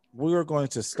we're going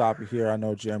to stop here. I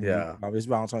know Jeremy. It's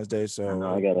Valentine's Day, so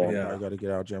I gotta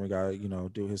get out. Jeremy got to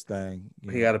do his thing.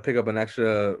 He got to pick up an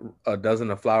extra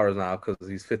dozen of flowers now because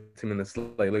he's 15 minutes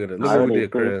late. Look at it. Look what we did,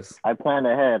 Chris. I planned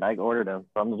ahead. I ordered them,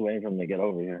 so I'm just waiting for him to get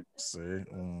over here. See,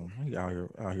 he out here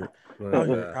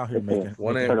making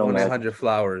 1-800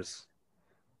 flowers.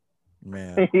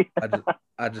 Man,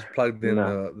 I just plugged in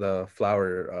the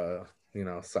flower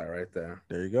site right there.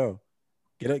 There you go.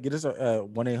 Get us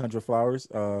 1-800 flowers.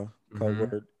 Code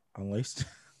word unlaced.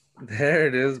 There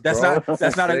it is. That's bro.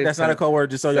 That's not a code word.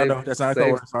 Just so y'all know, that's not a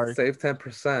code word. Sorry. Save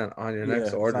 10% on your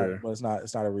next order. It's not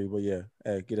a read, but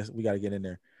hey, we gotta get in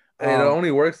there. Hey, it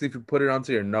only works if you put it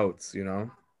onto your notes. You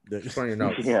know, just put on your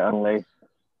notes. Unlaced.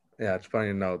 Yeah, just put on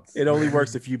your notes. It only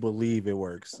works if you believe it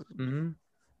works.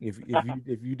 If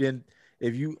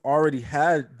you already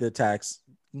had the tax,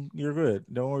 you're good.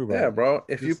 Don't worry about it. Yeah, bro.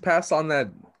 If you pass on that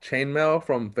chainmail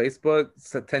from Facebook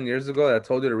 10 years ago that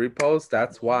told you to repost,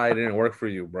 that's why it didn't work for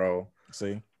you, bro.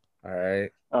 See? All right.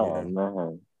 Oh,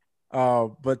 man.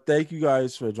 But thank you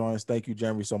guys for joining us. Thank you,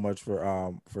 Jeremy, so much for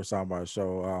Soundbite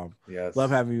Show. Yes.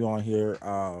 Love having you on here.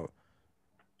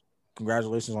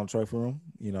 congratulations on Trophy Room.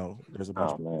 You know, there's a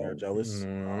bunch of people that are jealous.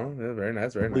 Yeah, very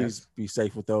nice, very please nice. be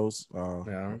safe with those.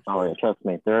 Yeah. Oh yeah, trust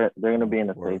me, they're gonna be in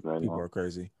the safe right people now. are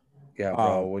crazy. Yeah,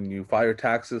 bro. When you file your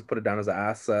taxes, put it down as an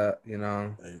asset. You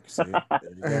know. There you go.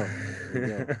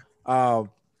 There you go.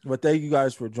 But thank you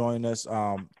guys for joining us.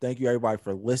 Thank you everybody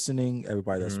for listening.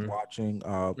 Everybody that's watching.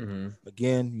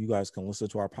 Again, you guys can listen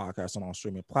to our podcast on all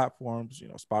streaming platforms. You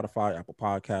know, Spotify, Apple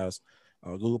Podcasts,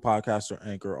 Google Podcasts, or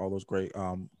Anchor. All those great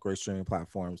streaming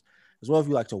platforms. As well, if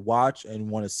you like to watch and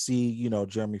want to see, you know,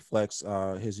 Jeremy flex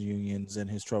his unions and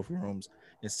his trophy rooms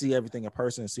and see everything in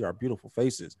person and see our beautiful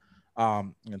faces.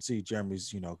 And see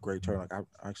Jeremy's, you know, great turn. Like I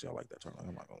like that turn.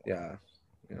 I'm not gonna lie. Yeah.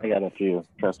 I got a few.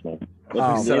 Trust me. He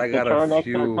said I got a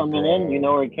few, start coming bro. in, you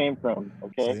know where it came from.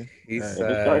 Okay. See? He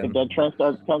said If that trend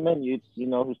starts coming, you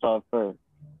know who saw it first.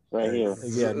 Right here.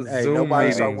 Yeah. Hey, Zoom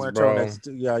nobody saw meetings, wearing bro.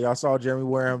 turtlenecks. Yeah, y'all saw Jeremy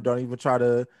wear them. Don't even try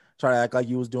to act like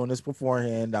you was doing this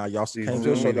beforehand. Y'all These came to the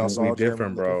Zoom show. Y'all meetings saw be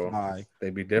different, Jeremy bro. fly. They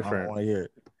be I different. don't want to hear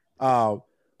it.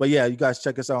 But yeah, you guys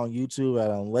check us out on YouTube at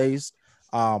Unlaced.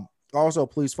 Also,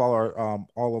 please follow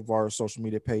all of our social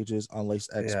media pages, Unlaced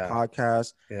X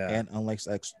Podcast and Unlaced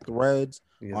X Threads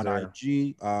on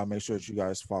IG. Make sure that you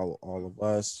guys follow all of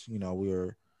us. You know, we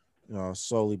are, you know,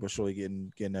 slowly but surely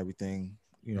getting everything,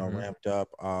 you know, ramped up.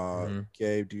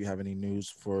 Gabe, do you have any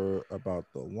news about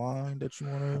the line that you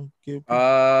want to give?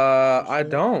 I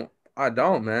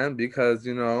don't, man, because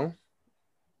you know,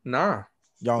 nah.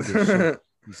 Y'all get shit.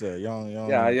 You said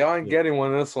y'all ain't getting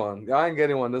one this one. Y'all ain't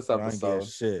getting one this episode. Y'all ain't get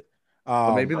shit.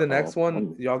 But maybe the next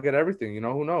one, y'all get everything. You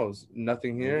know, who knows?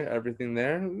 Nothing here, everything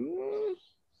there.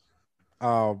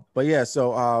 But yeah,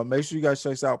 so make sure you guys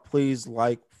check us out. Please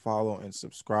like, follow, and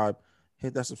subscribe.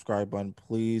 Hit that subscribe button.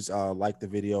 Please like the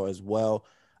video as well.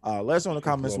 Let us know in the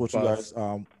comments what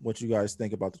you guys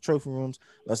think about the trophy rooms.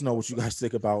 Let us know what you guys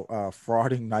think about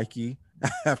frauding Nike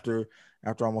after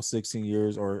almost 16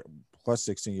 years or plus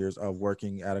 16 years of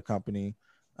working at a company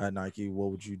at Nike. What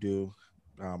would you do?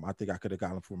 I think I could have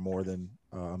gotten them for more than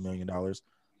 $1 million.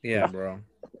 Yeah, bro. I'm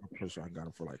pretty sure I got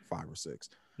them for like 5 or 6.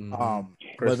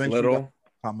 Chris Little.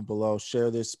 Comment below. Share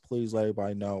this. Please let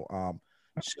everybody know.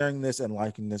 Sharing this and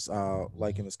liking this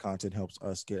content helps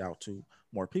us get out to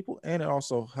more people, and it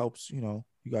also helps you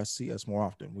guys see us more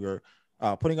often. We are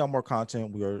putting out more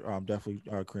content. We are definitely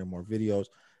creating more videos.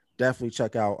 Definitely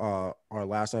check out our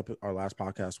last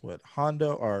podcast with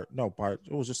Honda.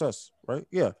 It was just us, right?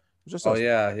 Yeah, it was just us.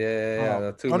 Yeah.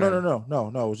 No.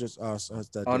 It was just us. It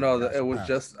was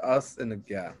just us in the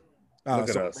gap. Look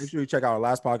at us. Make sure you check out our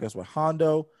last podcast with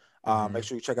Hondo. Make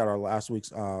sure you check out our last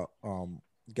week's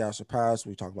Gas or Pass.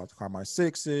 We talked about the Carmine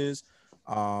 6s.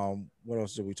 What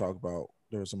else did we talk about?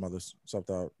 There was some other stuff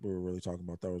that we were really talking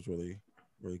about that was really,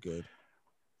 really good.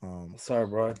 Sorry,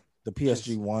 bro. The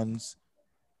PSG ones.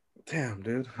 Damn,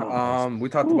 dude. We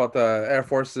talked about the Air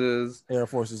Forces. There you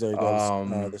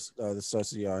go. The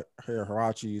Sussy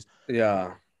Hirachis.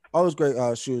 Yeah. All those great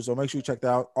shoes. So make sure you check that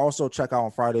out. Also check out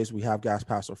on Fridays we have Gas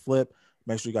Pass or Flip.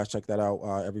 Make sure you guys check that out.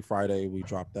 Every Friday we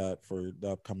drop that for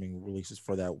the upcoming releases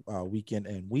for that weekend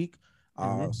and week.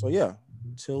 So yeah,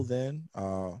 until then,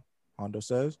 Hondo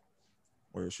says,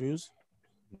 wear your shoes.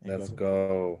 Let's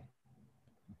go.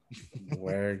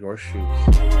 Wear your shoes.